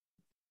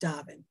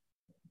 daven.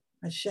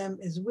 Hashem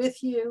is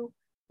with you.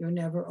 You're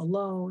never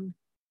alone.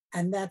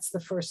 And that's the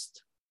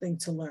first thing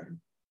to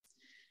learn.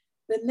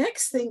 The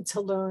next thing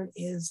to learn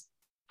is,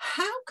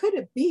 how could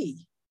it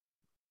be?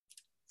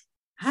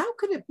 How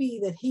could it be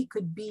that he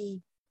could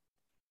be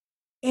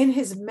in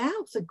his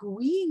mouth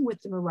agreeing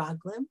with the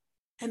Meraglim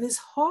and his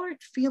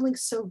heart feeling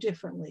so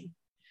differently?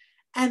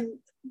 And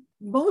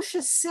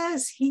Moshe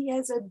says he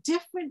has a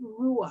different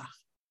ruach.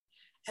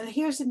 And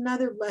here's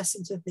another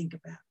lesson to think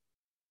about.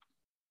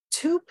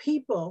 Two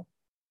people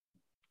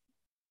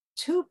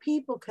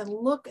can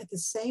look at the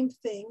same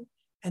thing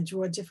and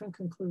draw different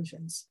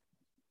conclusions.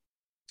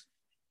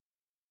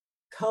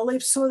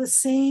 Kalev saw the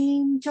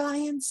same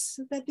giants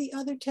that the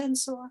other 10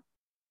 saw.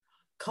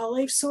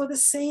 Kalev saw the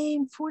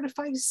same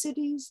fortified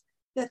cities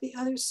that the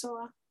others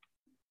saw.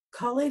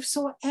 Kalev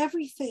saw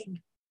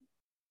everything.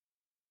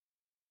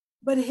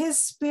 But his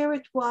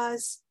spirit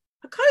was,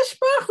 HaKadosh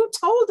Baruch Hu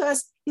told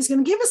us he's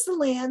going to give us the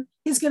land.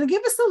 He's going to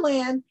give us the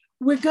land.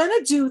 We're going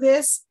to do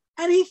this.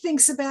 And he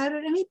thinks about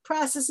it and he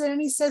processes it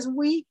and he says,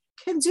 we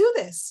can do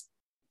this.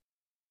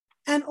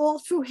 And all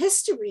through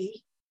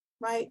history,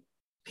 right?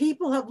 Two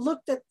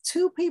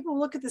people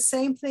look at the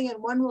same thing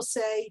and one will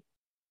say,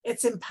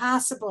 it's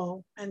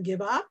impossible and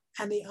give up.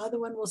 And the other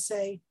one will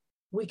say,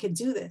 we can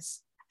do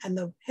this. And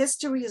the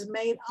history is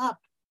made up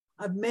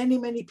of many,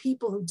 many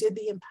people who did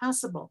the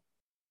impossible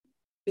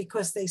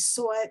because they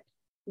saw it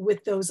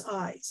with those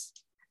eyes.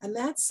 And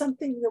that's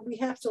something that we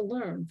have to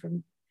learn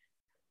from.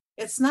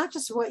 It's not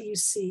just what you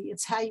see,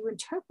 it's how you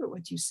interpret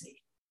what you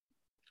see.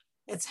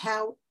 It's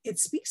how it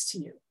speaks to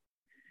you.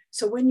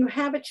 So when you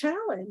have a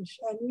challenge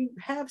and you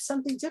have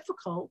something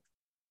difficult,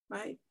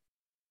 right?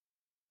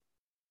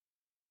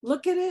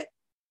 Look at it,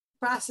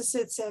 process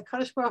it, say,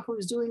 HaKadosh Baruch Hu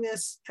is doing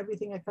this,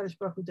 everything HaKadosh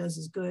Baruch Hu does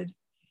is good,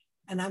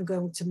 and I'm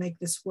going to make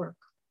this work.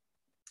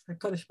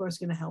 HaKadosh Baruch Hu is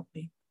going to help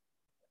me.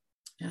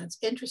 And it's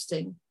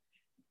interesting,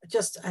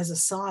 just as a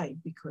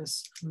side,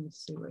 because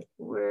let's see,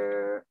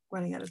 we're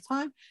running out of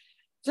time.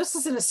 Just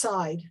as an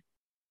aside,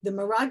 the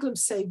Meraglim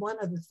say one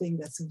other thing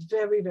that's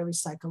very, very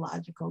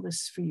psychological. This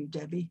is for you,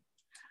 Debbie,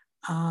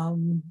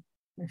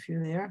 if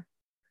you're there.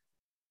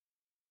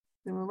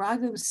 The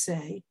Meraglim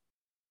say,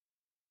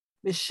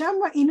 we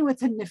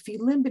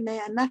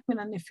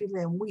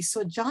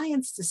saw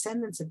giants,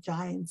 descendants of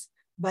giants.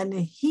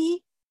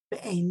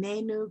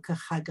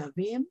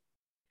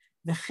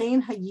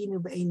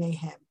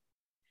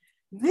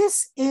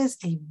 This is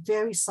a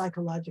very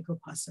psychological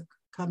pasuk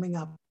coming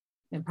up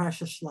in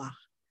Parsha Shlach.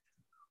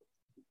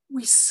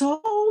 We saw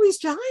all these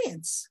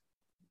giants,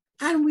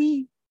 and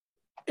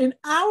in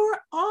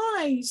our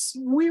eyes,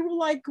 we were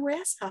like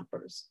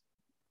grasshoppers.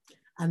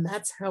 And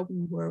that's how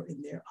we were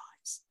in their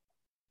eyes.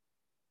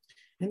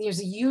 And there's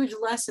a huge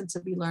lesson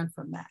to be learned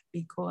from that,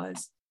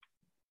 because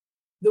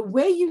the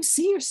way you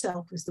see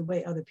yourself is the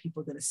way other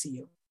people are going to see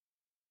you.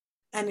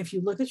 And if you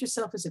look at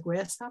yourself as a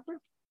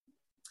grasshopper,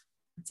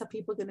 that's how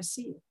people are going to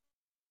see you.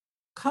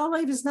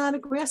 Kalev is not a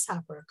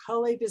grasshopper.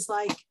 Kalev is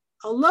like,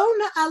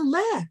 Alona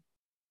aleh.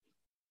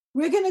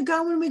 We're going to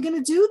go and we're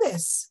going to do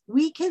this.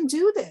 We can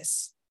do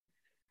this.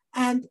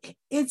 And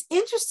it's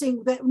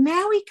interesting that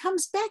now he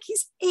comes back.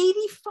 He's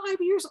 85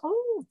 years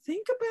old.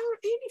 Think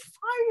about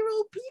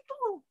 85-year-old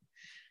people.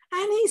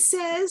 And he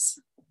says,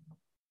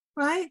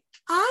 right,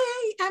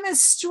 I am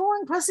as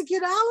strong, Pasuk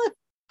Aleph,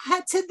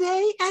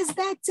 today as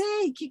that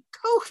day.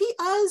 Kikochi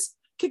az,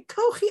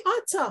 kikochi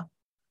ata.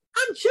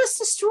 I'm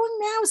just as strong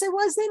now as I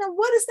was then. And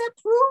what does that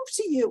prove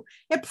to you?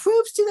 It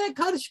proves to you that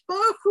Kadosh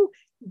Baruch Hu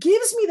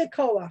gives me the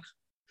koach.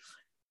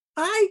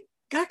 Kadosh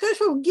Baruch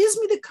Hu gives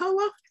me the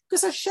koach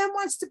because Hashem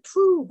wants to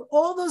prove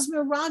all those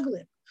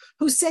Meraglim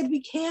who said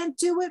we can't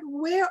do it.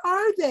 Where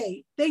are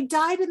they? They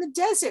died in the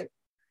desert.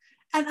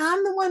 And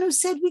I'm the one who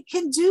said we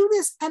can do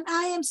this, and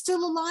I am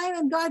still alive,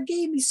 and God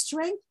gave me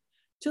strength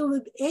till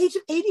the age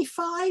of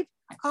 85.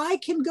 I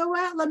can go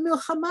out, la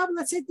milchama,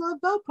 let's say,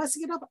 pasuk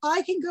it up.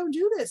 I can go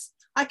do this.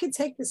 I can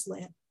take this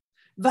land.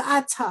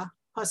 Va'ata,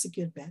 pasuk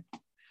yud bet.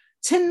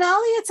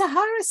 Tenali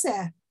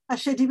etaharaseh,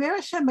 asher diber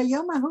Hashem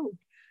bayom hahu.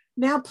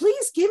 Now,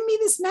 please give me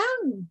this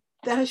mountain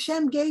that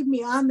Hashem gave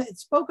me that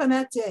spoke on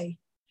that day.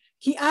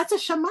 Ki ata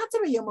shamata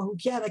bayom hahu,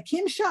 ki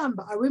anakim sham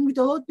ba'arim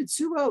gedolot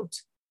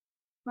b'tzurot.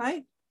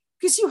 Right?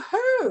 Because you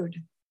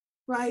heard,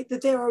 right,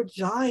 that there are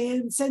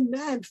giants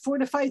and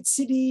fortified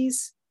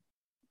cities.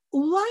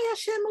 Ulai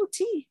Hashem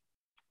oti.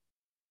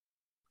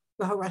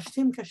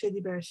 V'harashtim kasher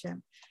diber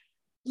Hashem.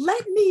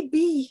 Let me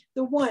be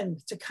the one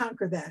to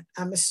conquer that.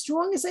 I'm as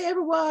strong as I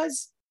ever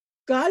was.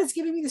 God is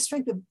giving me the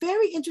strength. A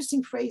very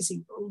interesting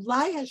phrasing.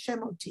 Ulai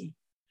Hashem oti.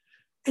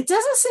 It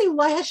doesn't say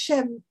Ulai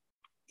Hashem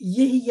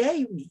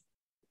yihiyeh.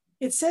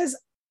 It says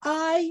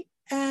I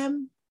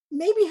am.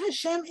 Maybe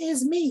Hashem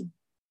is me.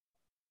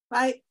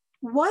 Right?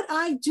 What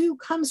I do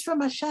comes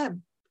from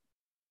Hashem.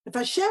 If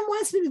Hashem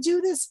wants me to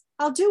do this,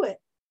 I'll do it.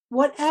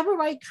 Whatever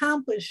I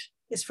accomplish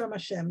is from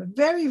Hashem. A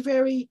very,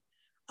 very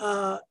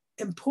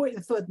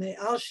important thought. And the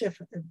Al-Shif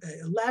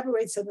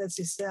elaborates on this.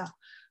 He said,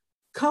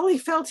 Kali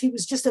felt he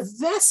was just a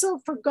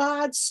vessel for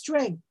God's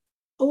strength.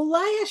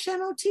 Olai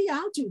Hashem oti,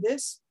 I'll do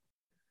this.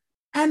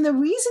 And the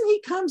reason he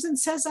comes and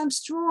says, I'm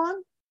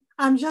strong,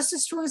 I'm just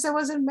as strong as I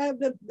was in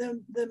the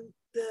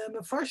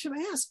Mefarshim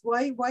asked,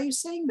 why are you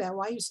saying that?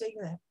 Why are you saying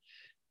that?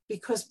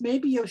 Because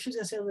maybe Yoshi's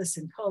going to say,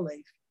 listen,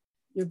 Kalev,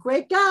 you're a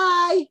great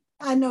guy.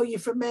 I know you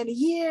for many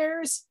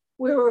years.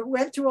 We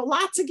went through a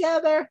lot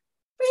together.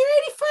 But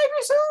you're 85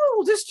 years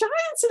old. There's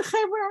giants in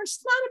Hebron.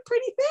 It's not a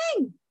pretty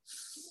thing.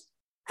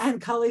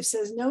 And Kalev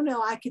says,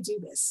 no, I could do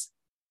this.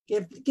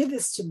 Give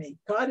this to me.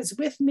 God is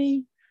with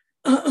me,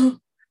 and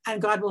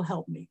God will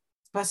help me.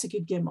 Pasuk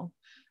Yud Gimel.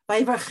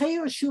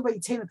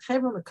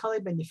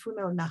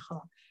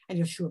 And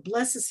Yeshua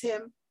blesses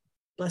him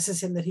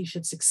that he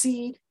should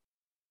succeed.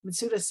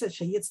 Mitzuda says,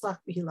 Sheyitzlach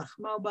b'hilach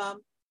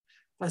mobam.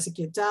 Pasuk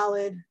Yud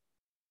Daled,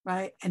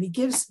 right? And he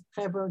gives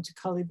Hebron to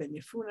Kali ben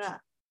Yefuna.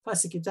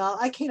 Pasuk Yud Daled,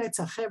 I can't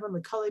tell Hebron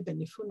l'Kali ben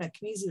Yefuna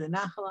knizi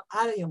l'nachala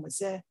ada yom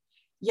hazeh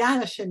yan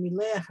Hashem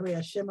mileh harei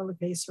Hashem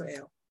elokei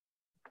Yisrael.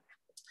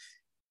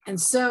 And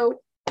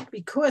so,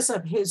 because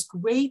of his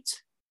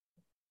great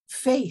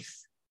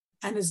faith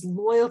and his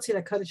loyalty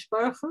to Kadosh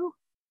Baruch Hu,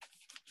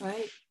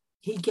 right?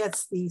 He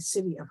gets the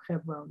city of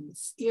Hebron.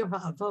 It's Ir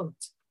HaAvot.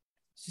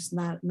 It's just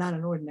not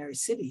an ordinary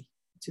city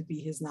to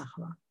be his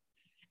Nachla.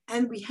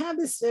 And we have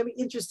this very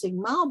interesting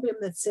Malbim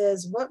that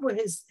says, what were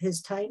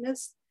his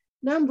tightness?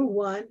 Number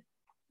one,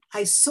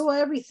 I saw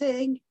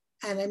everything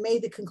and I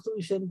made the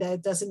conclusion that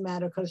it doesn't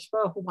matter. Kadosh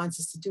Baruch Hu wants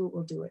us to do it,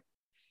 we'll do it.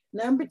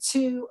 Number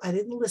two, I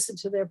didn't listen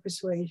to their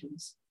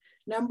persuasions.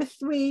 Number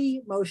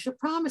three, Moshe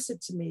promised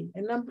it to me.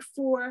 And number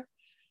four,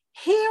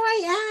 here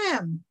I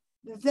am.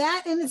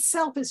 That in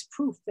itself is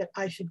proof that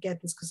I should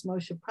get this because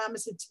Moshe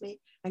promised it to me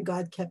and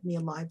God kept me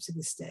alive to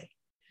this day.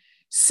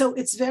 So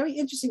it's very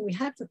interesting. We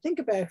have to think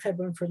about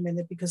Hebron for a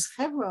minute because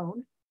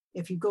Hebron,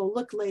 if you go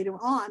look later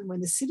on when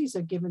the cities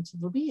are given to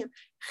Levium,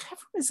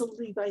 Hebron is a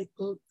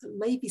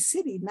Levi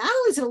city. Not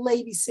only is it a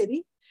Levi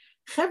city,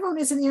 Hebron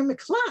is an Ir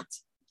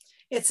Miklat.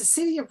 It's a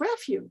city of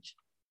refuge.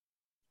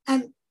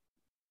 And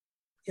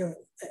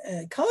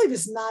Kalev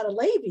is not a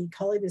Levi.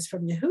 Kalev is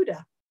from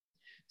Yehuda.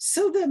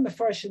 So the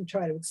Mefarshim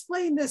try to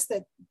explain this,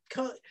 that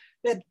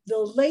the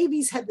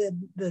Levies had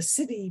the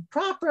city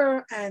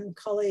proper and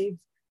Kalev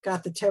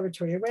got the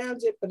territory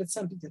around it, but it's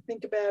something to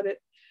think about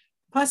it.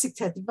 Pasuk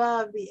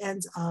Tetvav, the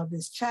end of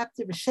this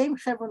chapter. V'shem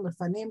Hebron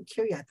lefanim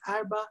Kiryat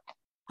Arba,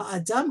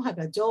 ha'adam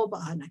hagadol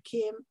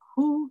ba'anakim,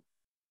 hu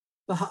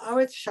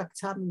b'ha'aretz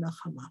shakta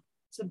milchama.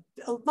 So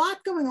a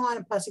lot going on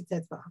in Pasuk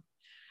Tetvav.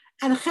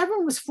 And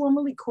Hebron was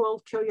formerly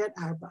called Kiryat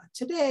Arba.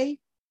 Today,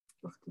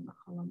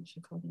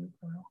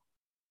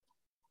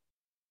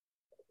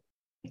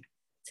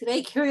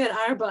 Kiryat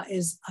Arba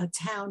is a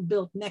town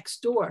built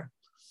next door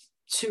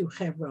to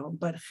Hebron,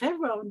 but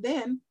Hebron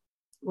then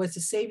was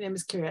the same name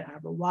as Kiryat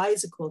Arba. Why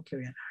is it called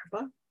Kiryat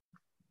Arba?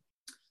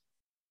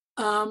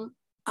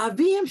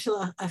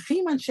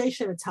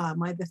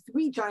 The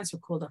three giants were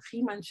called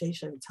Achim Anshe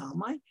Shevet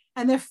Talmai,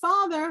 and their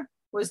father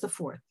was the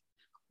fourth.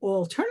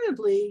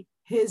 Alternatively,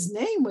 his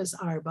name was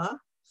Arba,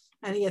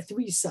 and he had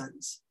three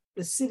sons,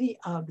 the city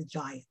of the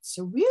giants.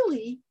 So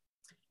really,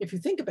 if you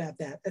think about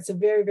that, that's a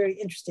very, very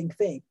interesting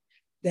thing,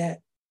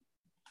 that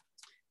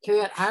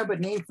Kiryat Arba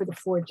named for the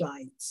four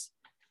giants.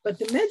 But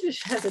the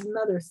Medrash has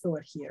another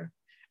thought here.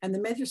 And the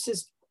Medrash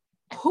says,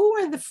 who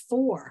are the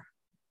four,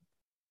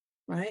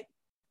 right?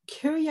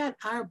 Kiryat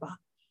Arba.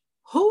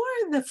 Who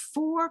are the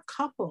four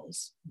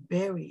couples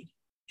buried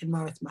in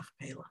Marath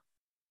Machpelah?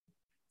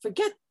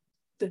 Forget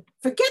the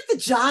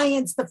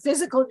giants, the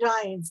physical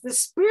giants, the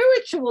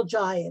spiritual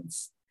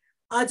giants.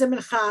 Adam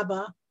and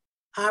Chava,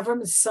 Avram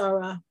and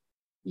Sarah,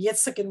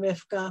 Yitzchak and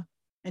Rivka,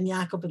 and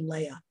Yaakov and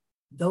Leah.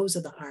 Those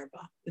are the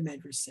Arba, the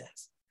Medrash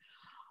says.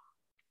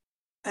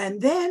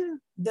 And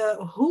then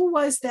who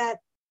was that?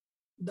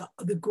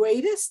 The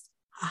greatest?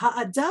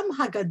 Ha'adam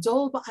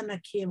hagadol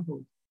ba'anakim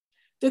hu.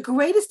 The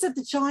greatest of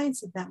the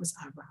giants, and that was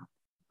Abraham.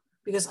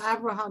 Because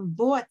Abraham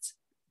bought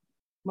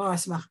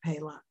Maras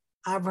Machpelah.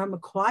 Abraham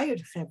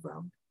acquired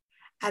Hebron.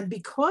 And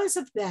because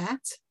of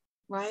that,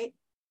 right,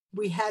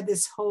 we had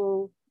this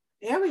whole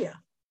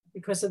area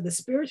because of the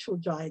spiritual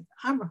giant,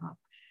 Abraham.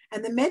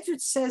 And the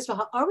Medrash says,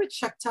 V'ha'aretz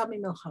shakta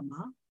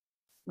milchama,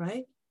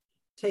 right?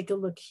 Take a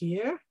look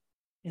here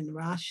in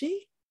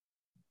Rashi.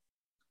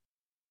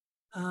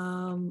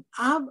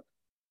 Ha'adam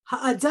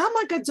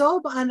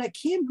hagadol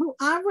ba'anakim hu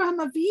Abraham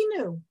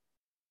Avinu.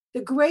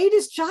 The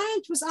greatest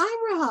giant was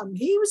Abraham.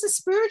 He was a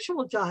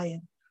spiritual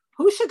giant.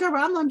 Hu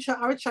shegaram lam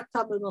sha'aretz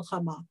shakta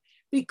milchama.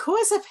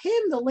 Because of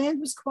him, the land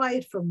was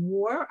quiet from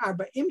war.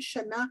 Arba'im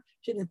shana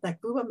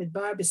shenitnaklu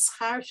b'midbar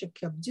b'schar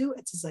shekabdu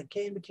et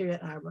zakein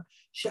b'kiryat arba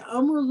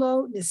she'amru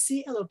lo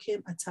nisi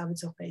elokim atav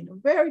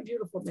tzofeinu. Very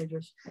beautiful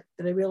midrash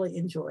that I really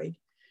enjoyed.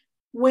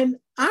 When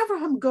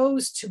Abraham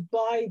goes to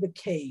buy the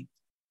cave,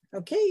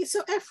 okay,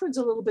 so Ephron's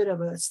a little bit of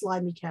a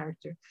slimy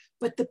character,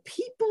 but the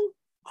people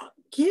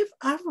give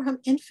Abraham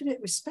infinite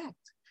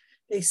respect.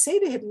 They say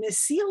to him,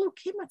 Nisi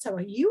elokim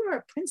atav, you are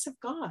a prince of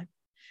God.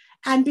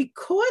 And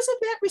because of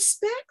that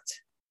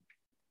respect,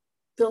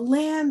 the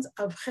land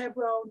of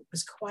Hebron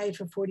was quiet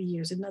for 40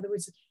 years. In other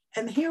words,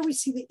 and here we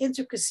see the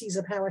intricacies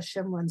of how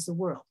Hashem runs the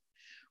world.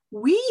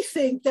 We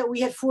think that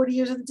we had 40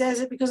 years in the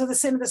desert because of the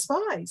sin of the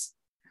spies.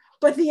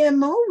 But the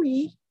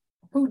Amori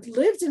who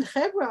lived in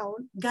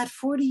Hebron got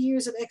 40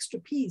 years of extra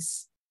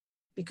peace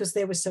because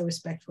they were so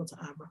respectful to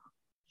Abraham.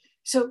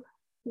 So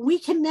we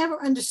can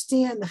never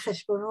understand the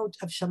cheshbonot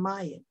of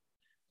Shamayim.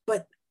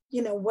 But,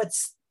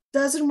 what's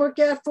doesn't work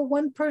out for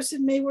one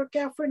person may work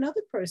out for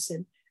another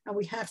person. And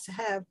we have to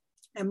have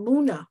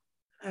emunah.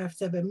 I have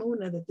to have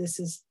emunah that this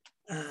is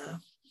how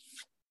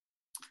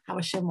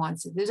Hashem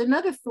wants it. There's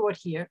another thought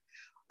here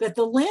that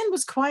the land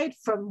was quiet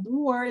from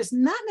war is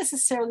not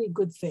necessarily a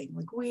good thing.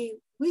 Like we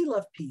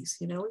love peace,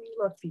 we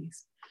love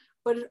peace.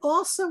 But it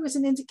also is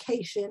an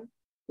indication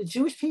the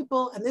Jewish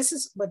people, and this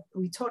is what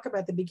we talk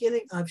about at the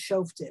beginning of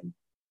Shoftim,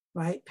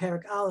 right?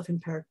 Perek Aleph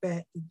and Perek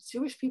Bet. The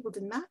Jewish people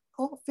did not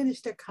all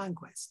finish their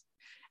conquest.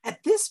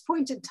 At this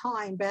point in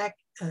time, back,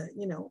 a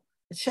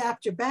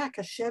chapter back,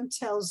 Hashem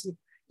tells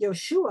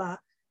Yoshua,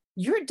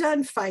 you're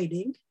done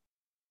fighting,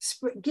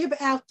 give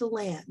out the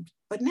land.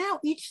 But now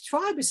each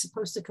tribe is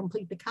supposed to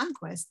complete the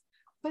conquest,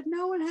 but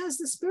no one has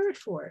the spirit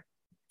for it.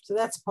 So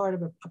that's part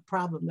of a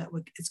problem that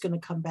it's going to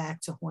come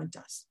back to haunt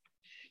us.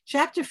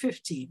 Chapter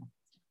 15.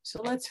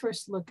 So let's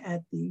first look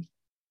at the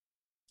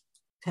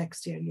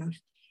text here.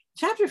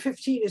 Chapter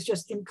 15 is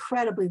just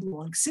incredibly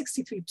long,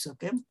 63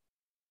 psukim.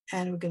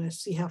 And we're going to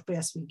see how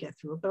fast we can get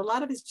through it. But a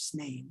lot of it's just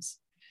names.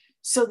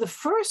 So the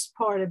first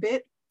part of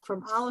it,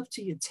 from Aleph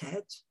to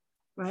Yutet,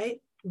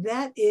 right?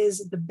 That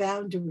is the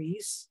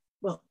boundaries.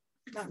 Well,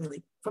 not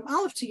really. From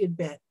Aleph to Yud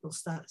Bet, we'll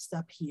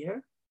stop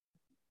here.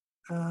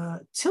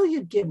 Till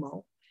Yud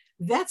Gimel,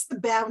 that's the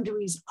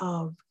boundaries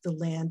of the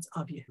land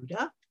of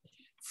Yehuda.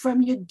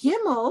 From Yud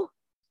Gimel,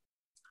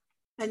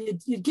 and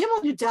Yud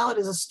Gimel, Yud Dalet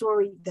is a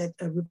story that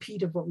a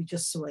repeat of what we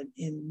just saw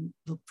in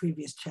the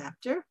previous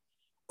chapter.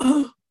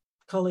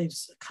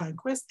 Kale's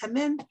conquest. And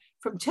then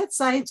from Tet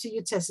Zayin to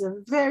Yud Tes is a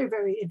very,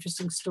 very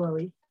interesting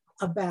story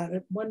about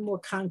one more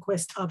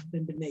conquest of the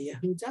Bnei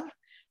Yehuda.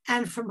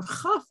 And from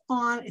Chaf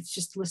on, it's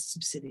just lists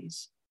of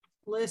cities.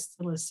 Lists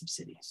and lists of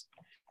cities.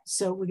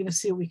 So we're going to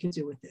see what we can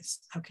do with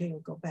this. Okay,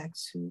 we'll go back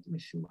to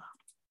Meshua.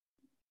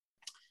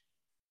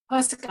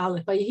 Pasuk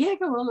Aleph. Vayihei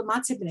Gavol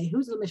l'matzeh b'nei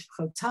Yehuda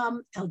l'mishpachotam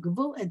el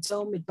gavul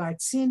Edom midbar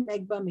Tzin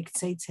negba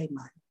miktzei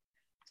Teiman.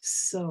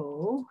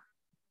 So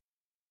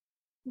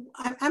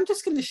I'm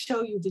just going to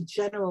show you the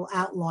general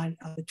outline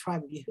of the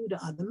tribe of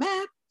Yehuda on the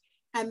map.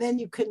 And then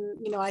you can,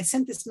 I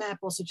sent this map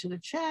also to the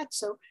chat.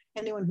 So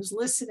anyone who's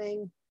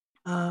listening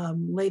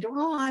later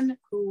on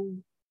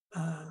who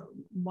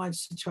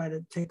wants to try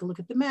to take a look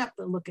at the map,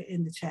 they'll look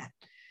in the chat.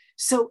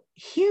 So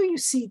here you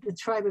see the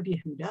tribe of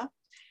Yehuda.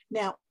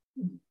 Now,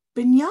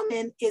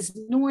 Binyamin is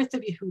north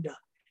of Yehuda.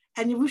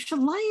 And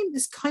Yerushalayim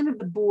is kind of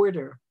the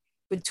border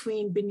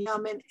between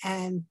Binyamin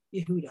and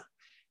Yehuda.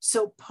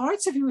 So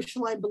parts of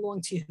Yerushalayim belong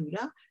to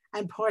Yehuda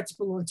and parts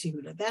belong to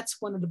Yehuda. That's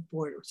one of the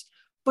borders.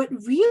 But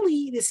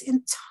really, this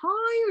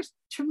entire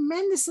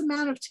tremendous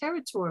amount of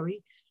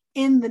territory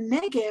in the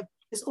Negev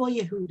is all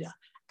Yehuda.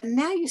 And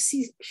now you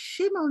see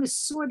Shimon is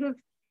sort of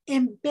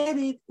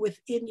embedded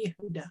within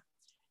Yehuda.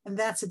 And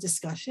that's a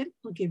discussion.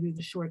 I'll give you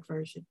the short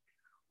version.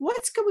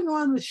 What's going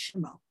on with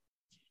Shimon?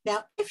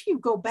 Now, if you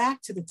go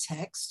back to the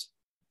text,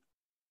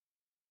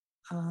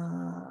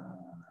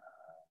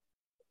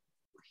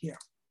 here.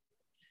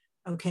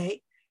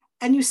 Okay,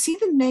 and you see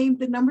the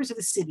numbers of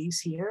the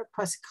cities here,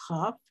 Pasuk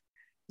Chaf,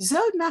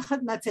 Zod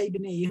Nachat Matei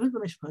B'nei Yehuda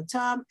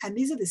Mishpatam, and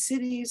these are the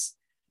cities,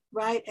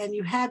 right? And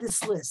you have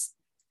this list: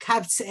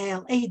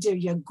 Kavtzel, Eder,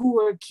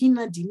 Yagur,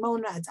 Kina,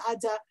 Dimona,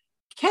 Adada,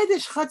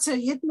 Kedesh, Chatzar,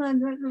 Yitma,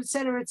 et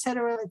cetera, et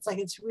cetera.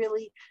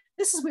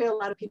 This is where a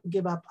lot of people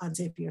give up on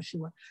Sefer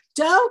Yeshua.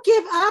 Don't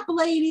give up,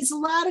 ladies. A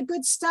lot of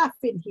good stuff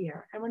in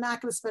here, and we're not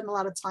going to spend a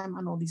lot of time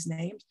on all these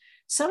names.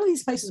 Some of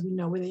these places we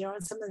know where they are,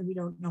 and some of them we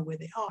don't know where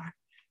they are.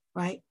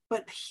 Right,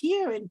 but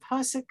here in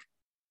Pasuk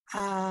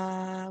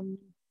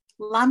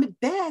Lamed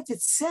Bet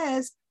it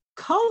says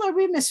 29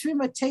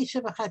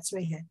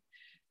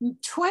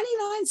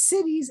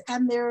 cities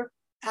and their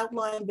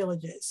outlying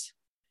villages.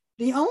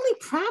 The only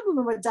problem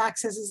the Radak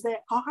says is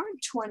there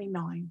aren't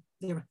 29;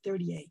 there are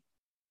 38.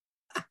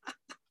 No,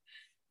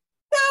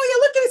 you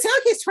look at it,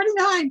 okay, it's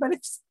 29, but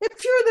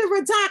if you're the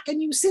Radak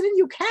and you sit and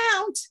you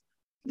count,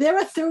 there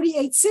are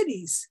 38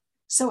 cities.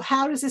 So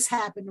how does this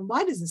happen, and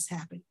why does this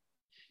happen?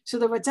 So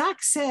the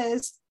Radak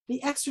says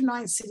the extra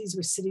 9 cities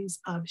were cities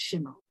of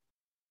Shimon.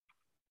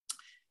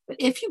 But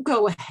if you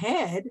go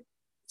ahead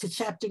to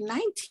chapter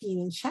 19.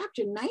 In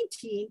chapter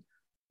 19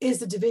 is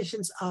the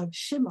divisions of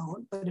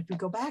Shimon, but if we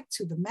go back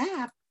to the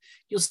map,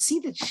 you'll see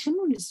that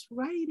Shimon is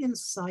right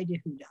inside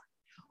Yehuda.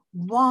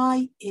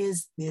 Why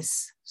is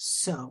this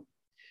so?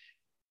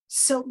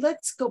 So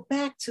let's go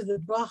back to the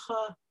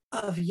bracha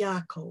of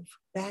Yaakov,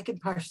 back in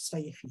Parshas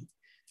Vayechi.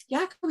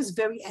 Yaakov is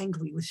very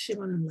angry with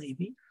Shimon and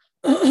Levi,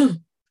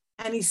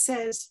 and he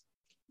says,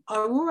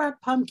 Arura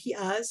Pamki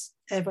Az,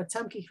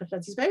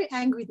 he's very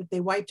angry that they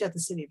wiped out the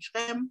city of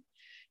Shem.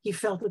 He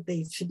felt that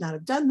they should not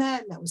have done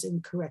that, and that was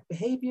incorrect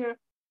behavior.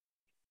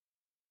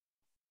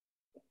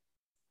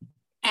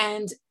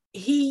 And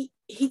he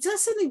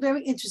does something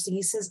very interesting.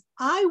 He says,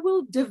 I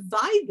will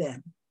divide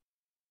them,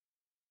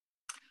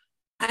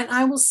 and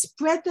I will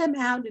spread them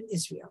out in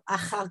Israel.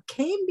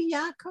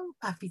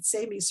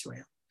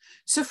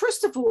 So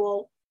first of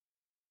all,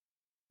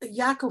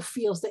 Yaakov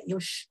feels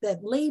that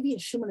Levi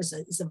and Shimon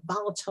is a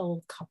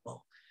volatile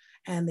couple,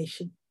 and they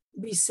should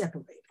be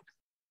separated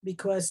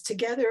because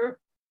together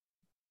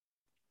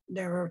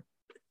they're,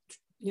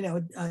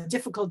 a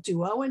difficult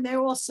duo, and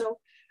they're also,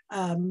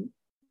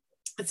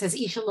 it says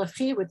Isha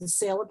Lachir with the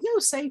sale of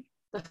Yosef.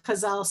 The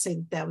Chazal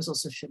say that was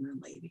also Shimon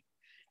and Levi.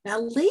 Now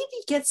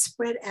Levi gets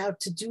spread out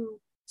to do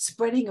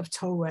spreading of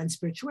Torah and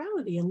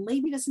spirituality, and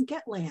Levi doesn't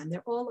get land.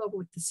 They're all over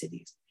with the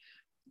cities.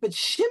 But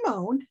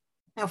Shimon,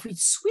 now if we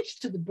switch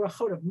to the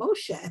brachot of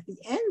Moshe, at the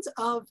end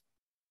of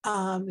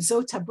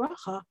Zot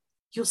HaBracha,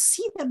 you'll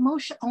see that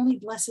Moshe only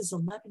blesses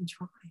 11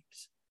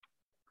 tribes.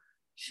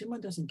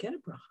 Shimon doesn't get a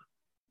bracha.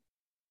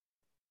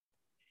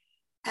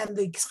 And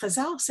the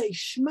Chazal say,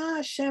 Shema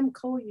Hashem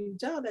Kol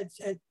Yehuda,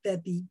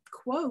 that the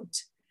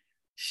quote,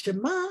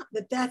 Shema,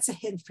 that's a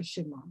hint for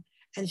Shimon.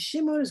 And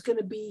Shimon is going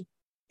to be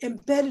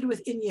embedded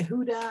within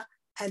Yehuda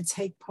and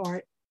take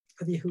part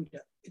of Yehuda,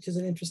 which is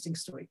an interesting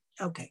story.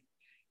 Okay,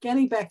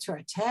 getting back to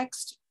our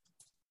text.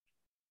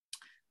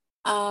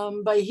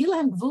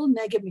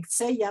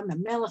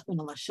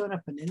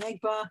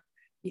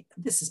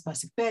 This is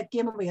pasuk bet.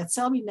 Gimel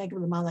v'yatzal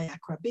minegel l'malei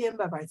akrabim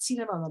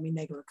v'bartzina v'ala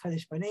minegel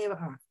l'kadesh b'nei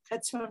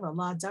v'chetzron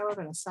v'ala dara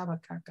v'nasava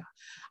karka.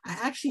 I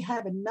actually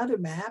have another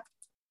map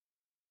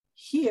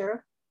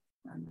here.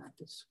 Not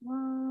this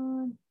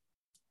one.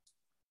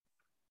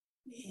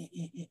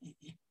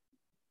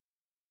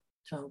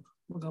 So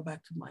we'll go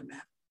back to my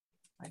map,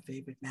 my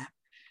favorite map.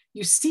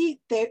 You see,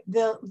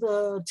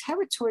 the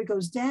territory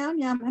goes down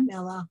Yam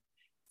HaMelech,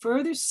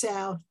 further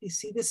south. You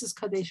see, this is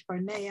Kadesh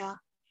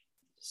Barnea,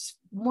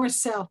 more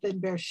south than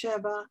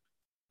Beersheba,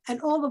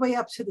 and all the way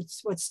up to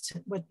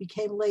what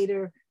became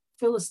later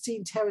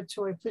Philistine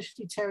territory,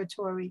 Plishti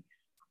territory.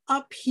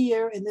 Up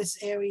here in this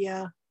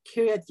area,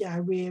 Kiryat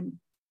Yarim,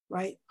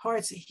 right?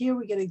 Parts here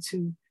we're getting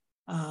to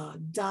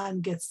Dan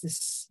gets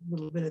this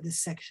little bit of this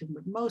section,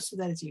 but most of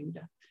that is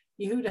Yehuda.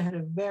 Yehuda had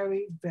a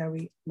very,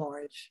 very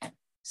large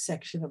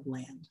section of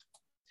land.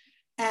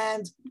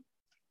 And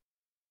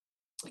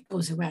it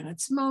goes around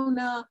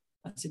Atzmona,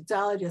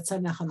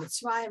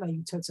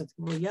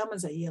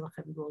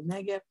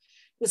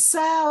 the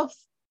south,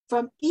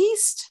 from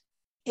east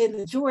in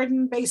the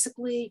Jordan,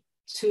 basically,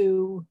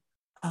 to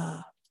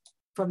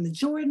from the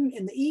Jordan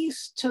in the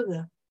east to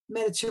the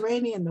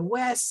Mediterranean in the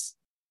west,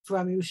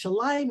 from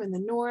Yerushalayim in the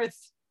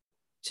north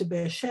to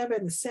Beersheba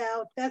in the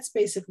south. That's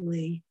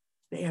basically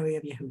the area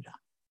of Yehuda.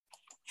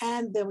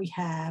 And then we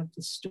have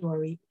the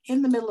story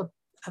in the middle of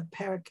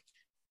Parak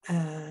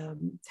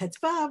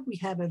Tetvav. We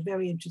have a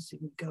very interesting,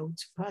 we go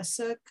to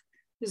Pasuk.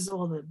 This is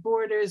all the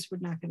borders. We're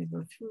not going to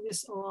go through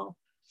this all.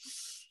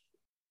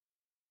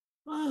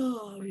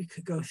 Oh, you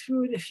could go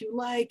through it if you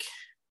like.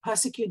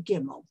 Pasuk Yud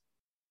Gimel.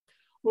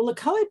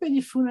 ולקהל בן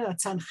יפונה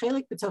נתן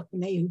חלק בתוך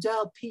בני יהודה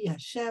על פי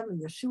השם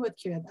ויהושע את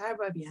קריית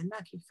ארבע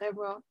ויענק את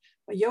חברון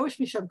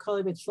ויורש משם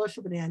כל בית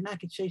שלושה בני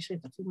ענק את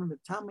ששת התחומים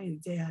ותמה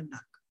ידי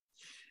הענק.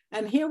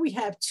 And here we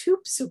have two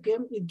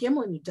psukim,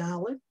 Gimel and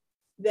Yudalit,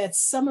 that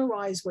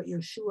summarize what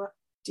Yeshua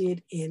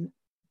did in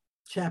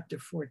chapter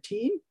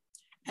 14.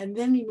 And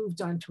then he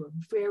moved on to a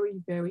very,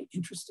 very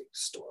interesting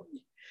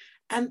story.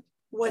 And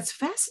what's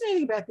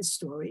fascinating about this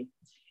story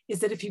is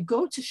that if you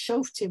go to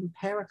Shoftim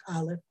Parak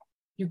Aleph,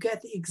 you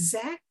get the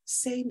exact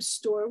same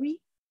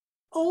story,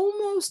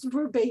 almost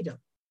verbatim.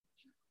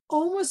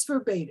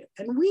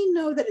 And we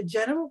know that a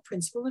general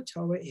principle of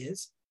Torah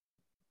is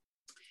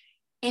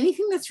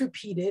anything that's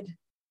repeated,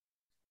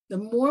 the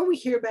more we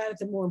hear about it,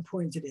 the more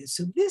important it is.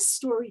 So this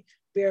story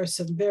bears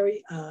some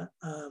very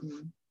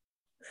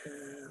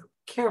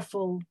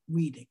careful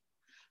reading.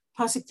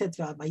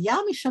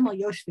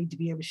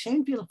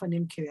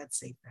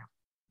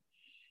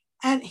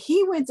 And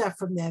he went up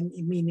from them,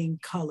 meaning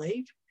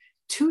Kalev,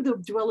 to the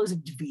dwellers of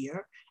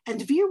Dvir,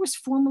 and Dvir was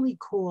formerly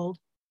called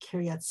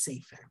Kiryat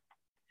Sefer.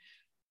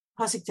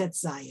 Pasuk Tet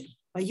Zayin.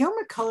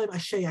 Vayomer Kalev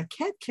asher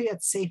yaket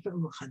Kiryat Sefer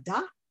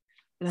u'chada,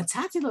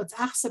 v'natati lo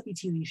t'achsa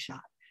biti lisha.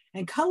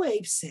 And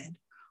Kalev said,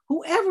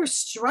 whoever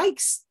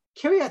strikes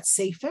Kiryat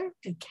Sefer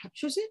and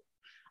captures it,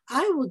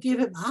 I will give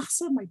him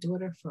Achsa, my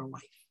daughter, for a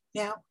wife.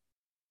 Now,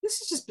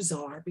 this is just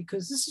bizarre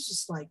because this is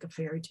just like a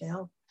fairy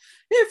tale.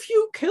 If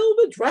you kill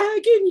the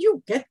dragon,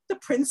 you get the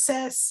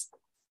princess.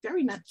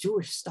 very not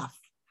Jewish stuff.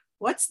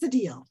 What's the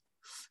deal,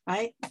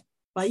 right?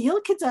 And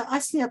Asniel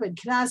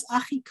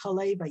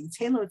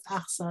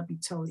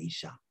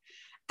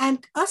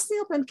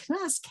ben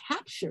Kenaz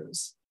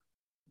captures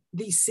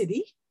the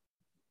city,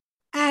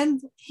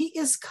 and he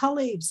is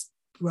Kalev's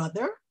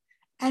brother,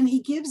 and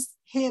he gives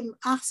him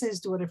Achsa's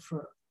daughter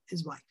for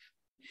his wife.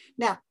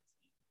 Now,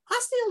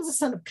 Asniel is the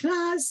son of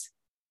Kenaz,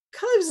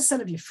 Kalev is the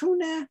son of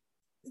Yefuneh.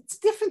 It's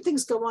different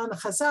things go on in the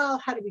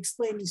Chazal. How do we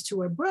explain these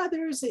two are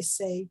brothers? They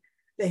say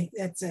that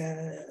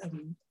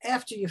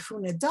after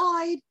Yefuneh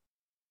died,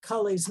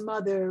 Kalev's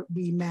mother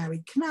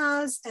remarried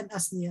Kenaz, and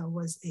Asniel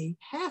was a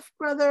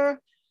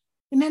half-brother.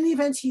 In any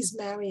event, he's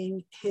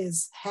marrying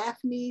his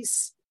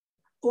half-niece,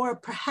 or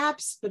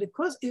perhaps, but of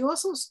course, he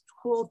also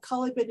called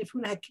Kalev ben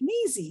Yefuneh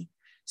Kenizi.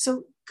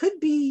 So could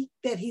be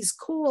that he's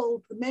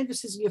called, the Medrash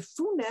says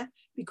Yefuneh,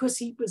 because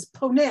he was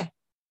poneh.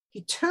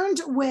 He turned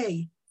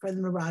away from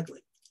the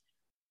Meraglim.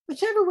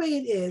 Whichever way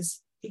it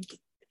is,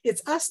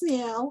 it's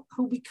Asniel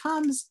who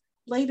becomes,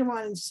 later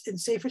on in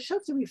Sefer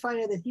Shoftim, we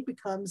find out that he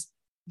becomes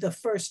the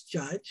first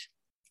judge,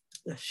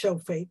 the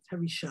Shofet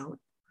Harishon.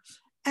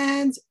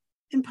 And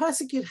in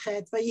Pasuk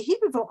Yudchet, Vayehi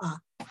b'vo'ah.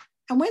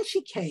 And when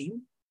she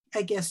came,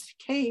 I guess she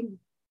came,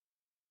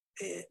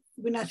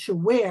 we're not sure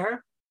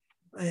where,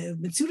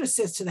 Metzuda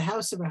says to the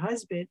house of her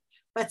husband,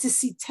 but to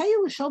see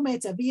Teo Shomei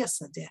Aviyah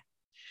Sadeh.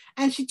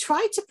 And she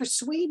tried to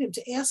persuade him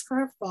to ask for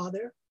her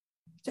father,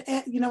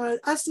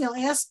 Asniel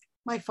asked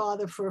my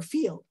father for a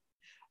field.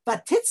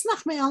 But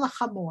Titznach me'al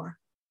chamor.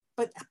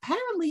 But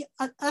apparently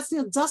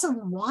Asniel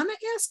doesn't want to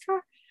ask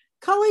her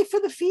Kalev for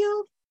the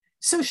field.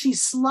 So she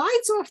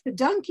slides off the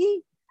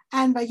donkey,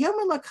 and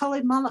Vayomer la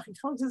Kalev malach, and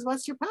Kalev says,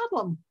 what's your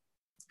problem?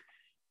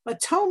 But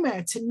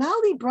Tomer,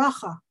 Tenali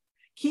bracha,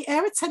 ki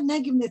eretz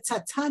hanegim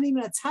netzatanim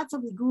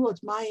netzatav ligulot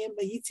mayim,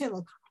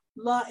 vayitzeh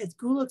la et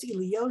gulot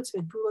iliyot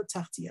et gulot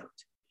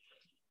tachtiot.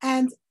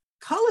 And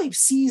Kalev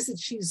sees that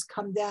she's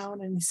come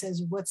down, and he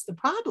says, what's the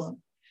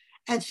problem?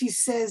 And she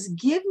says,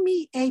 give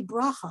me a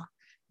bracha,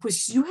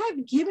 because you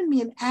have given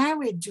me an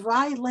arid,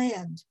 dry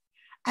land,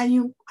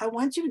 and I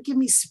want you to give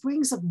me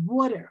springs of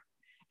water.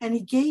 And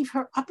he gave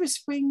her upper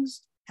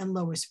springs and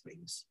lower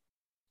springs.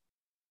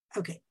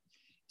 Okay,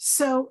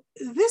 so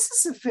this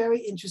is a very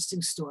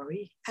interesting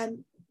story.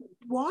 And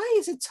why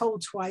is it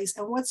told twice,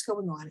 and what's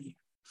going on here?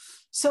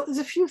 So there's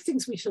a few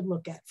things we should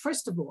look at.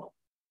 First of all,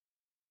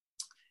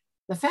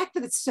 the fact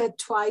that it's said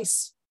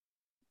twice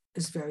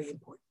is very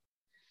important.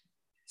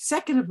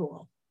 Second of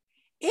all,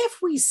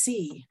 if we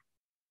see,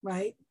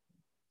 right,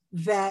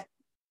 that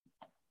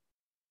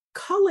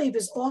Kalev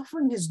is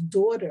offering his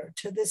daughter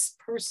to this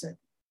person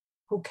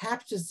who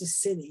captures the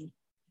city,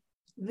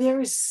 there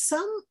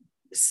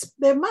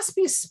must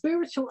be a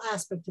spiritual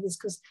aspect to this,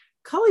 because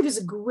Kalev is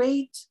a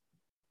great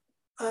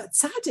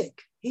tzaddik.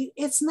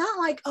 It's not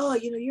like, oh,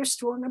 you're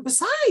strong. And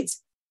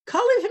besides,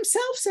 Kalev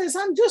himself says,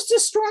 I'm just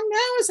as strong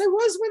now as I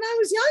was when I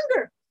was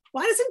younger.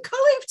 Why doesn't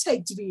Kalev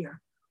take Dvir?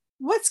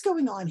 What's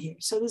going on here?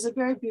 So there's a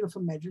very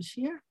beautiful medrash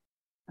here.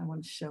 I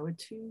want to show it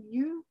to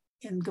you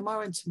in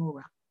Gemara and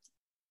Tamura.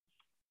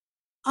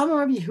 Amar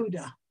Rav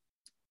Yehuda,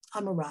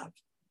 Amar Rav.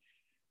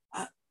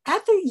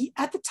 At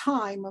the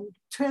time, I'm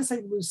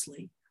translating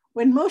loosely,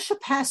 when Moshe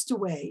passed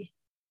away,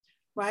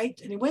 right,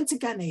 and he went to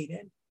Gan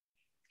Eden,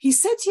 he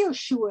said to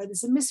Yoshua,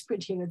 there's a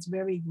misprint here that's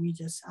very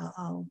egregious.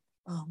 I'll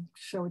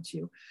show it to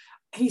you.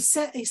 He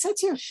said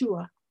to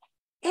Yoshua,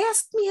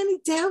 ask me any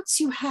doubts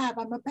you have.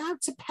 I'm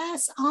about to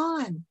pass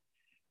on,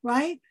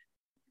 right?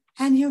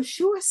 And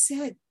Yoshua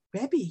said,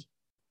 Rebbe,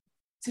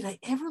 did I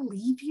ever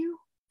leave you?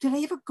 Did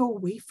I ever go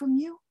away from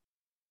you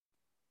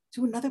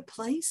to another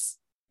place?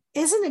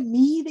 Isn't it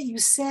me that you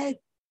said,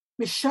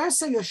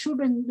 Yoshua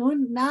ben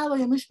Nun,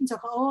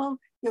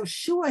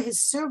 Yoshua,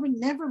 his servant,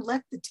 never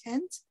left the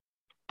tent?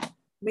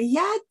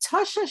 Miyad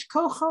Tashash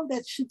Kocho,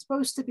 that's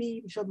supposed to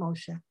be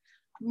Moshe.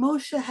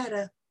 Moshe had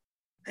a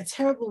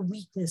terrible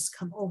weakness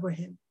come over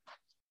him.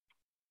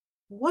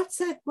 What's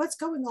that? What's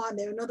going on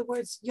there? In other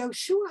words,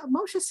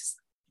 Moshe says,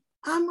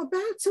 I'm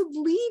about to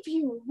leave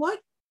you.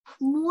 What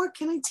more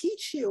can I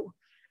teach you?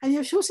 And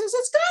Yoshua says,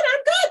 it's good.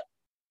 I'm good.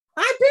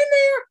 I've been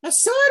there. I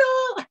saw it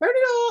all. I heard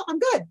it all. I'm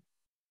good.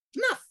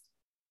 Enough.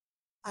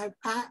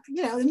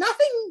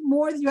 Nothing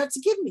more that you have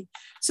to give me.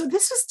 So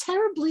this was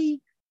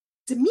terribly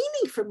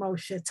demeaning for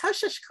Moshe.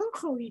 Tashash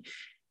Kocho.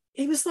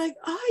 He was like,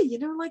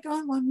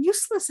 I'm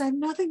useless. I have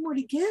nothing more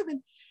to give.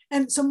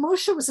 And so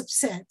Moshe was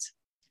upset.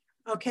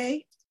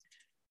 Okay.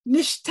 So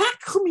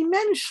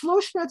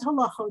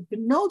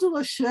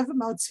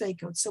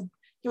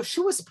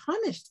Yoshua was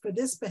punished for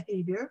this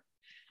behavior.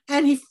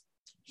 And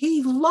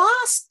he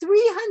lost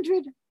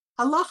 300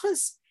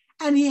 halachas,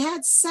 and he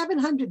had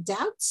 700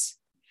 doubts.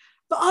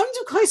 But and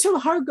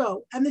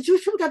the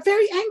Jewish people got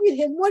very angry at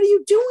him. What are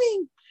you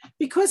doing?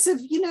 Because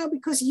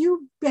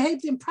you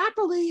behaved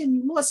improperly and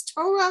you lost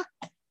Torah.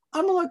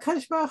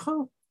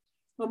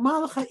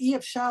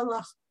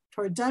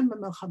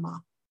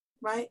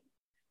 Right?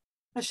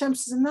 Hashem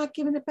says, I'm not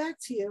giving it back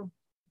to you.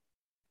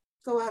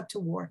 Go out to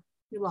war.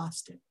 You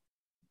lost it.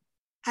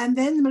 And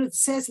then when it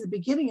says at the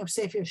beginning of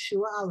Sefer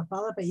Yeshua, Aleph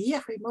Aleph,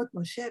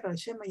 Moshe,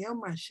 Hashem,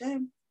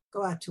 Hashem,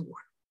 go out to war.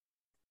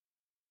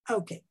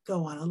 Okay,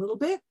 go on a little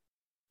bit.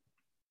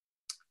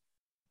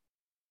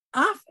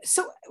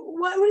 So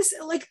what is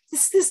like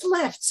this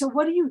left? So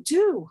what do you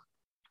do?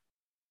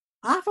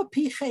 Even though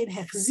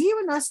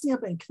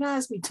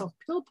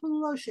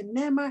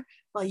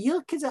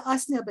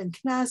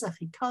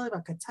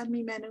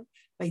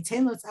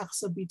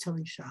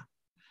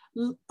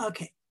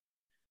Okay,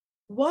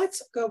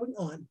 what's going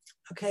on?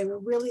 Okay, we're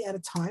really out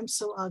of time,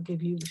 so I'll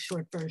give you the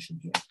short version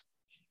here.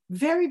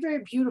 Very,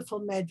 very beautiful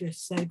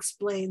medrash that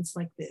explains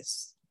like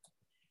this.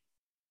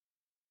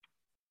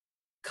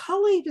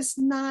 Kalev is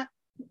not,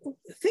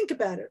 think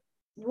about it.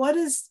 What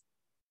is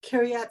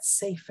Kiryat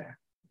Sefer?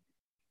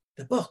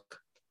 The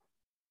book.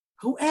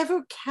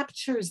 Whoever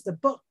captures the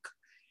book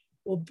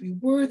will be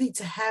worthy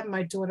to have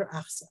my daughter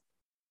Achsa.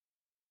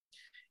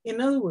 In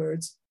other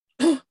words,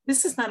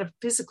 this is not a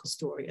physical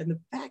story, and the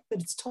fact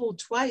that it's told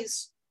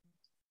twice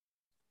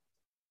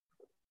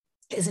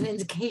is an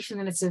indication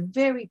that it's a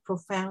very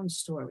profound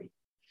story.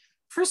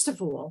 First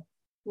of all,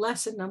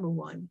 lesson number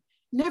one,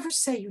 never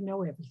say you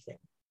know everything.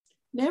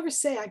 Never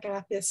say I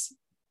got this.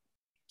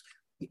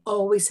 We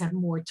always have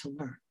more to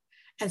learn.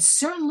 And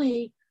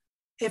certainly,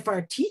 if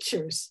our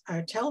teachers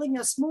are telling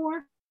us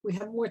more, we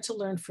have more to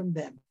learn from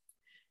them.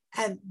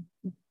 And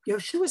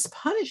Yeshua is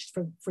punished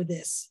for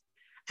this.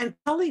 And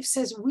Kalev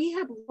says, we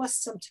have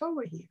lost some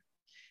Torah here,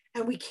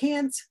 and we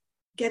can't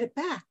get it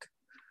back.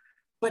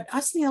 But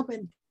Asniel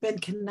ben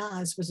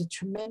Kenaz was a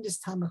tremendous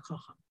Talmid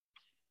Chacham.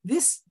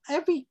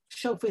 Every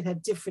shofet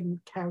had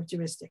different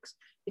characteristics.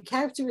 The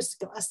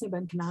characteristic of Asniel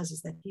ben Kenaz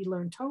is that he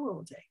learned Torah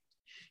all day.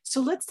 So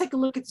let's take a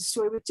look at the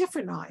story with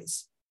different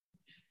eyes.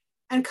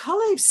 And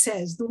Kalev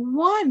says, the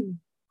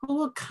one who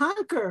will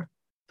conquer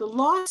the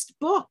lost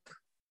book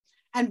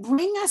and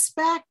bring us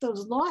back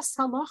those lost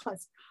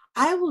halachas,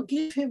 I will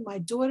give him my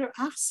daughter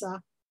Achsa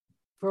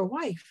for a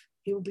wife.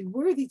 He will be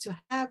worthy to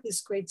have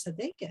this great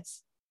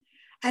tzaddikus.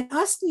 And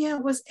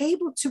Asniel was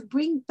able to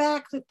bring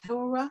back the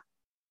Torah,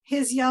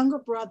 his younger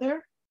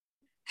brother,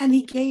 and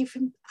he gave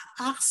him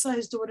Achsa,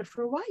 his daughter,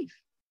 for a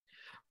wife.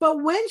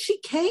 But when she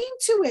came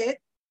to it,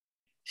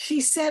 she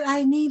said,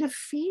 I need a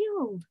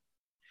field.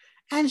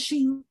 And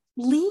she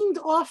leaned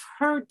off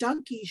her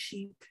donkey.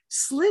 She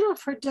slid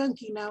off her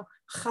donkey. Now,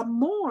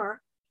 chamor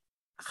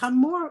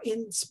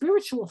in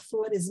spiritual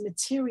thought is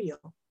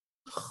material,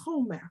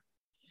 chomer.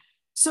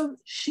 So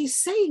she's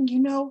saying,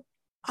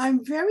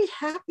 I'm very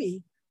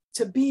happy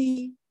to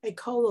be a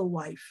Kollel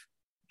wife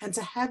and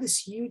to have this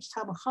huge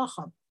Talmid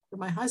Chacham for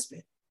my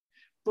husband.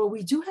 But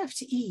we do have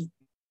to eat.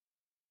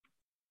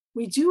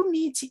 We do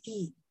need to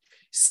eat.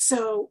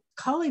 So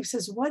Kalev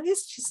says, what is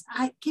it? She says,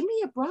 give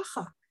me a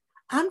bracha.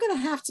 I'm going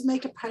to have to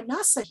make a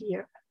parnasa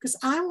here because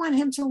I want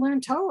him to learn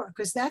Torah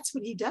because that's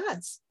what he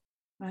does,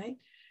 right?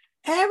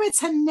 Eretz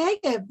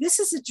HaNegev, this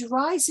is a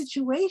dry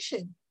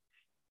situation.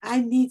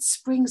 I need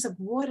springs of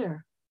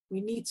water.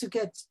 We need to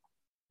get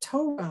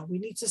Torah. We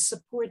need to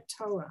support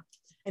Torah.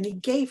 And he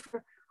gave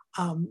her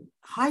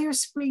higher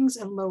springs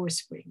and lower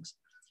springs.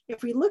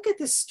 If we look at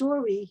this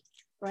story,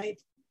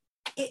 right,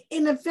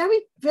 in a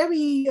very,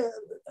 very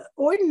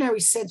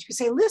ordinary sense, you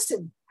say,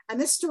 listen, and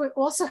this story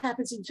also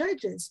happens in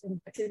Judges, in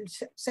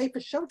Sefer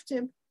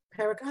Shoftim,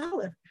 Perek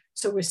Aleph.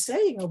 So we're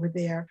saying over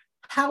there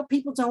how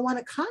people don't want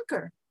to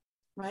conquer,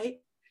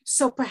 right?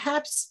 So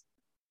perhaps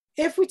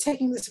if we're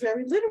taking this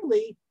very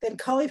literally, then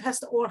Kalev has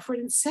to offer an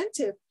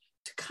incentive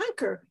to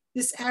conquer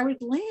this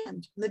arid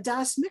land. The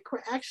Das Mikra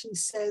actually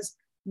says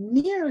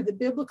near the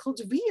biblical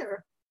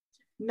Devir,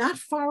 not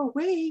far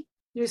away,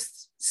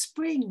 there's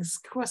springs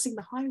crossing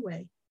the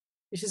highway,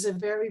 which is a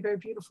very, very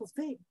beautiful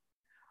thing.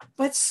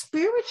 But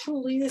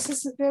spiritually, this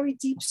is a very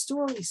deep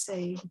story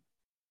saying,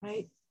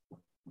 right?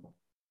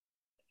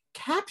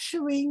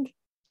 Capturing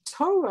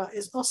Torah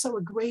is also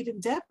a great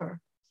endeavor.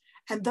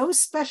 And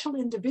those special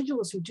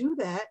individuals who do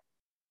that,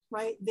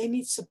 right, they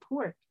need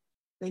support.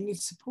 They need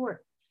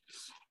support.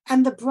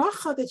 And the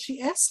bracha that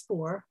she asked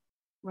for,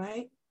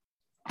 right,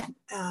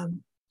 that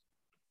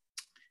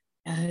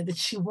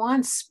she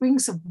wants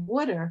springs of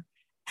water.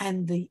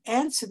 And the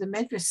answer, the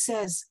Medrash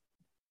says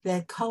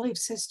that Kalev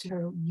says to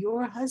her,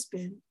 your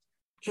husband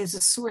is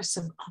a source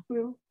of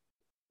upper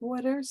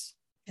waters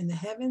in the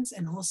heavens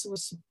and also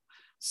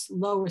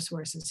lower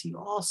sources. He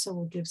also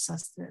will give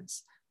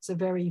sustenance. It's a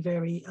very,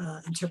 very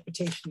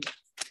interpretation.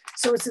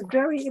 So it's a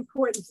very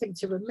important thing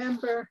to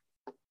remember,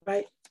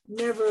 right?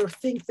 Never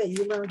think that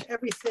you learned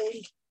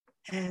everything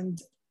and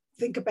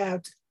think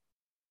about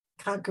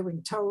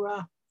conquering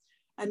Torah.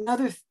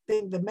 Another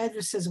thing, the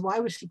Medrash says, why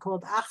was she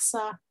called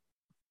Achsa?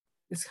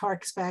 This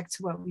harks back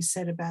to what we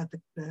said about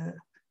the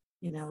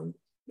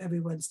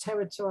everyone's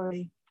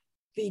territory.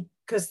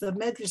 Because the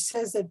Medrash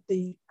says that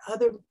the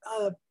other,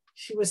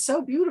 she was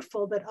so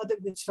beautiful that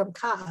it's from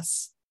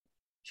Kaas.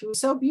 She was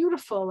so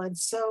beautiful and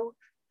so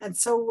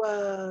much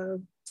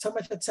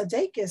a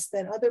tzaddikus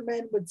that other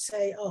men would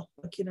say, oh,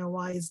 look,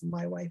 why isn't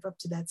my wife up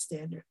to that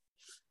standard?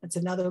 That's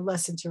another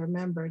lesson to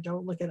remember.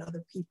 Don't look at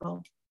other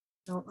people.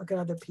 Don't look at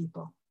other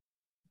people.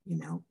 you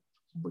know,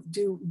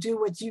 do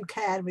what you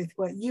can with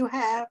what you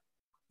have,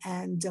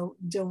 and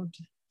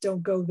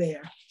don't go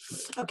there.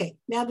 Okay,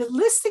 now the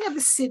listing of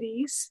the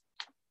cities,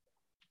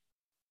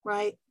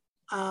 right?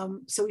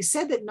 So we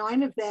said that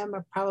 9 of them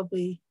are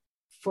probably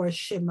for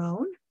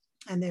Shimon,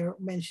 and they're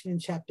mentioned in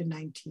chapter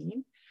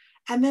 19.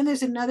 And then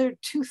there's another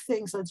 2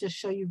 things I'll just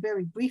show you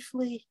very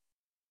briefly.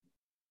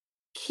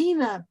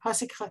 Kina,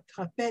 pasuk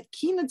chafet,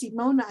 Kina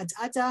dimona ad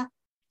ada,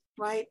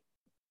 right?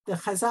 The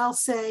Chazal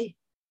say,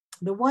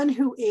 the one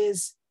who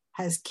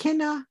has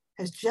kina,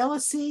 has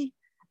jealousy,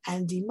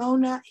 and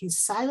dimona, he's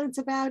silent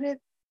about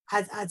it,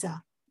 ad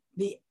ada,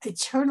 the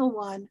eternal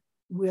one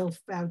will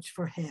vouch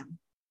for him.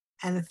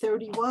 And the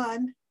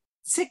 31,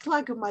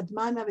 Siklag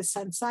umadmana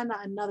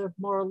v'sansana, another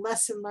moral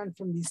lesson learned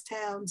from these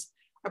towns.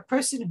 A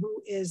person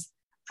who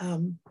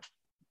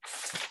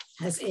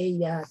has a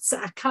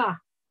tzaka,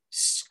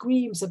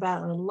 screams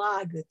about a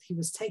lag that he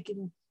was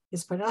taken,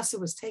 his parnasa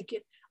was taken,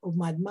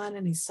 umadman,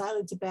 and he's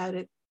silent about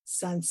it.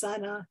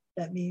 Sansana,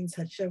 that means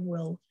Hashem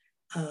will,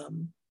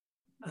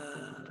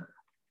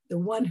 the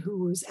one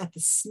who was at the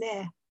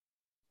sneh,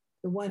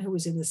 the one who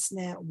was in the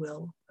sneh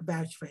will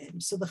vouch for him.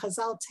 So the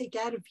Chazal take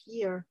out of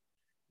here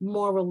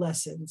moral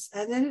lessons.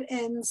 And then it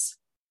ends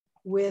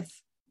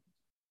with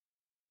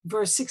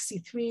verse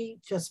 63,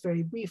 just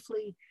very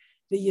briefly.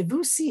 The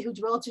Yevusi who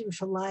dwelt in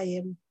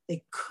Yerushalayim,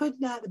 they could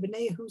not, the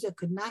Bnei Yehuda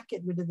could not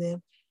get rid of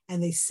them.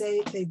 And they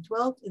say they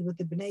dwelt with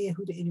the Bnei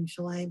Yehuda in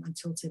Yerushalayim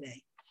until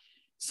today.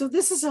 So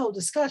this is a whole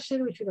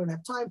discussion, which we don't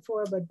have time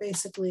for, but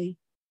basically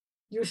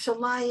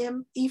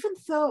Yerushalayim, even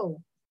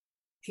though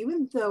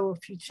a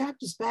few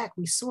chapters back,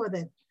 we saw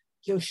that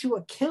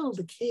Yoshua killed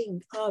the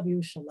king of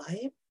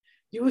Yerushalayim,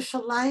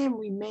 Yerushalayim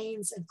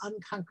remains an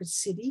unconquered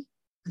city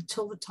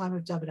until the time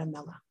of David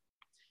HaMelech.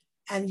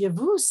 And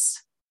Yevus,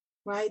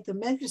 right, the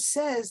Medrash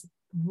says,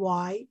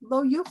 why?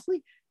 Lo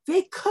Yuchli,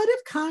 they could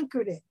have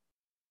conquered it.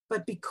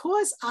 But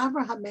because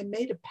Abraham had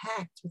made a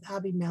pact with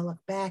Abimelech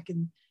back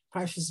in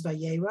Parshas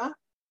Vayera,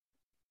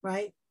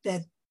 right,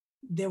 that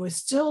there were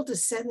still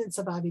descendants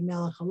of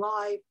Abimelech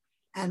alive,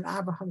 and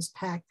Abraham's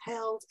pact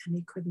held, and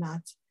he could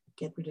not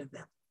get rid of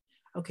them.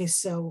 Okay,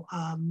 so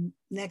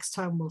next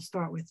time we'll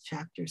start with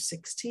chapter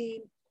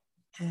 16,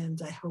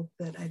 and I hope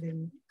that I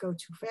didn't go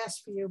too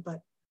fast for you, but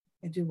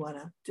I don't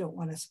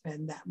want to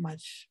spend that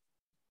much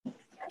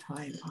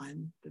time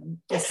on the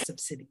list of cities.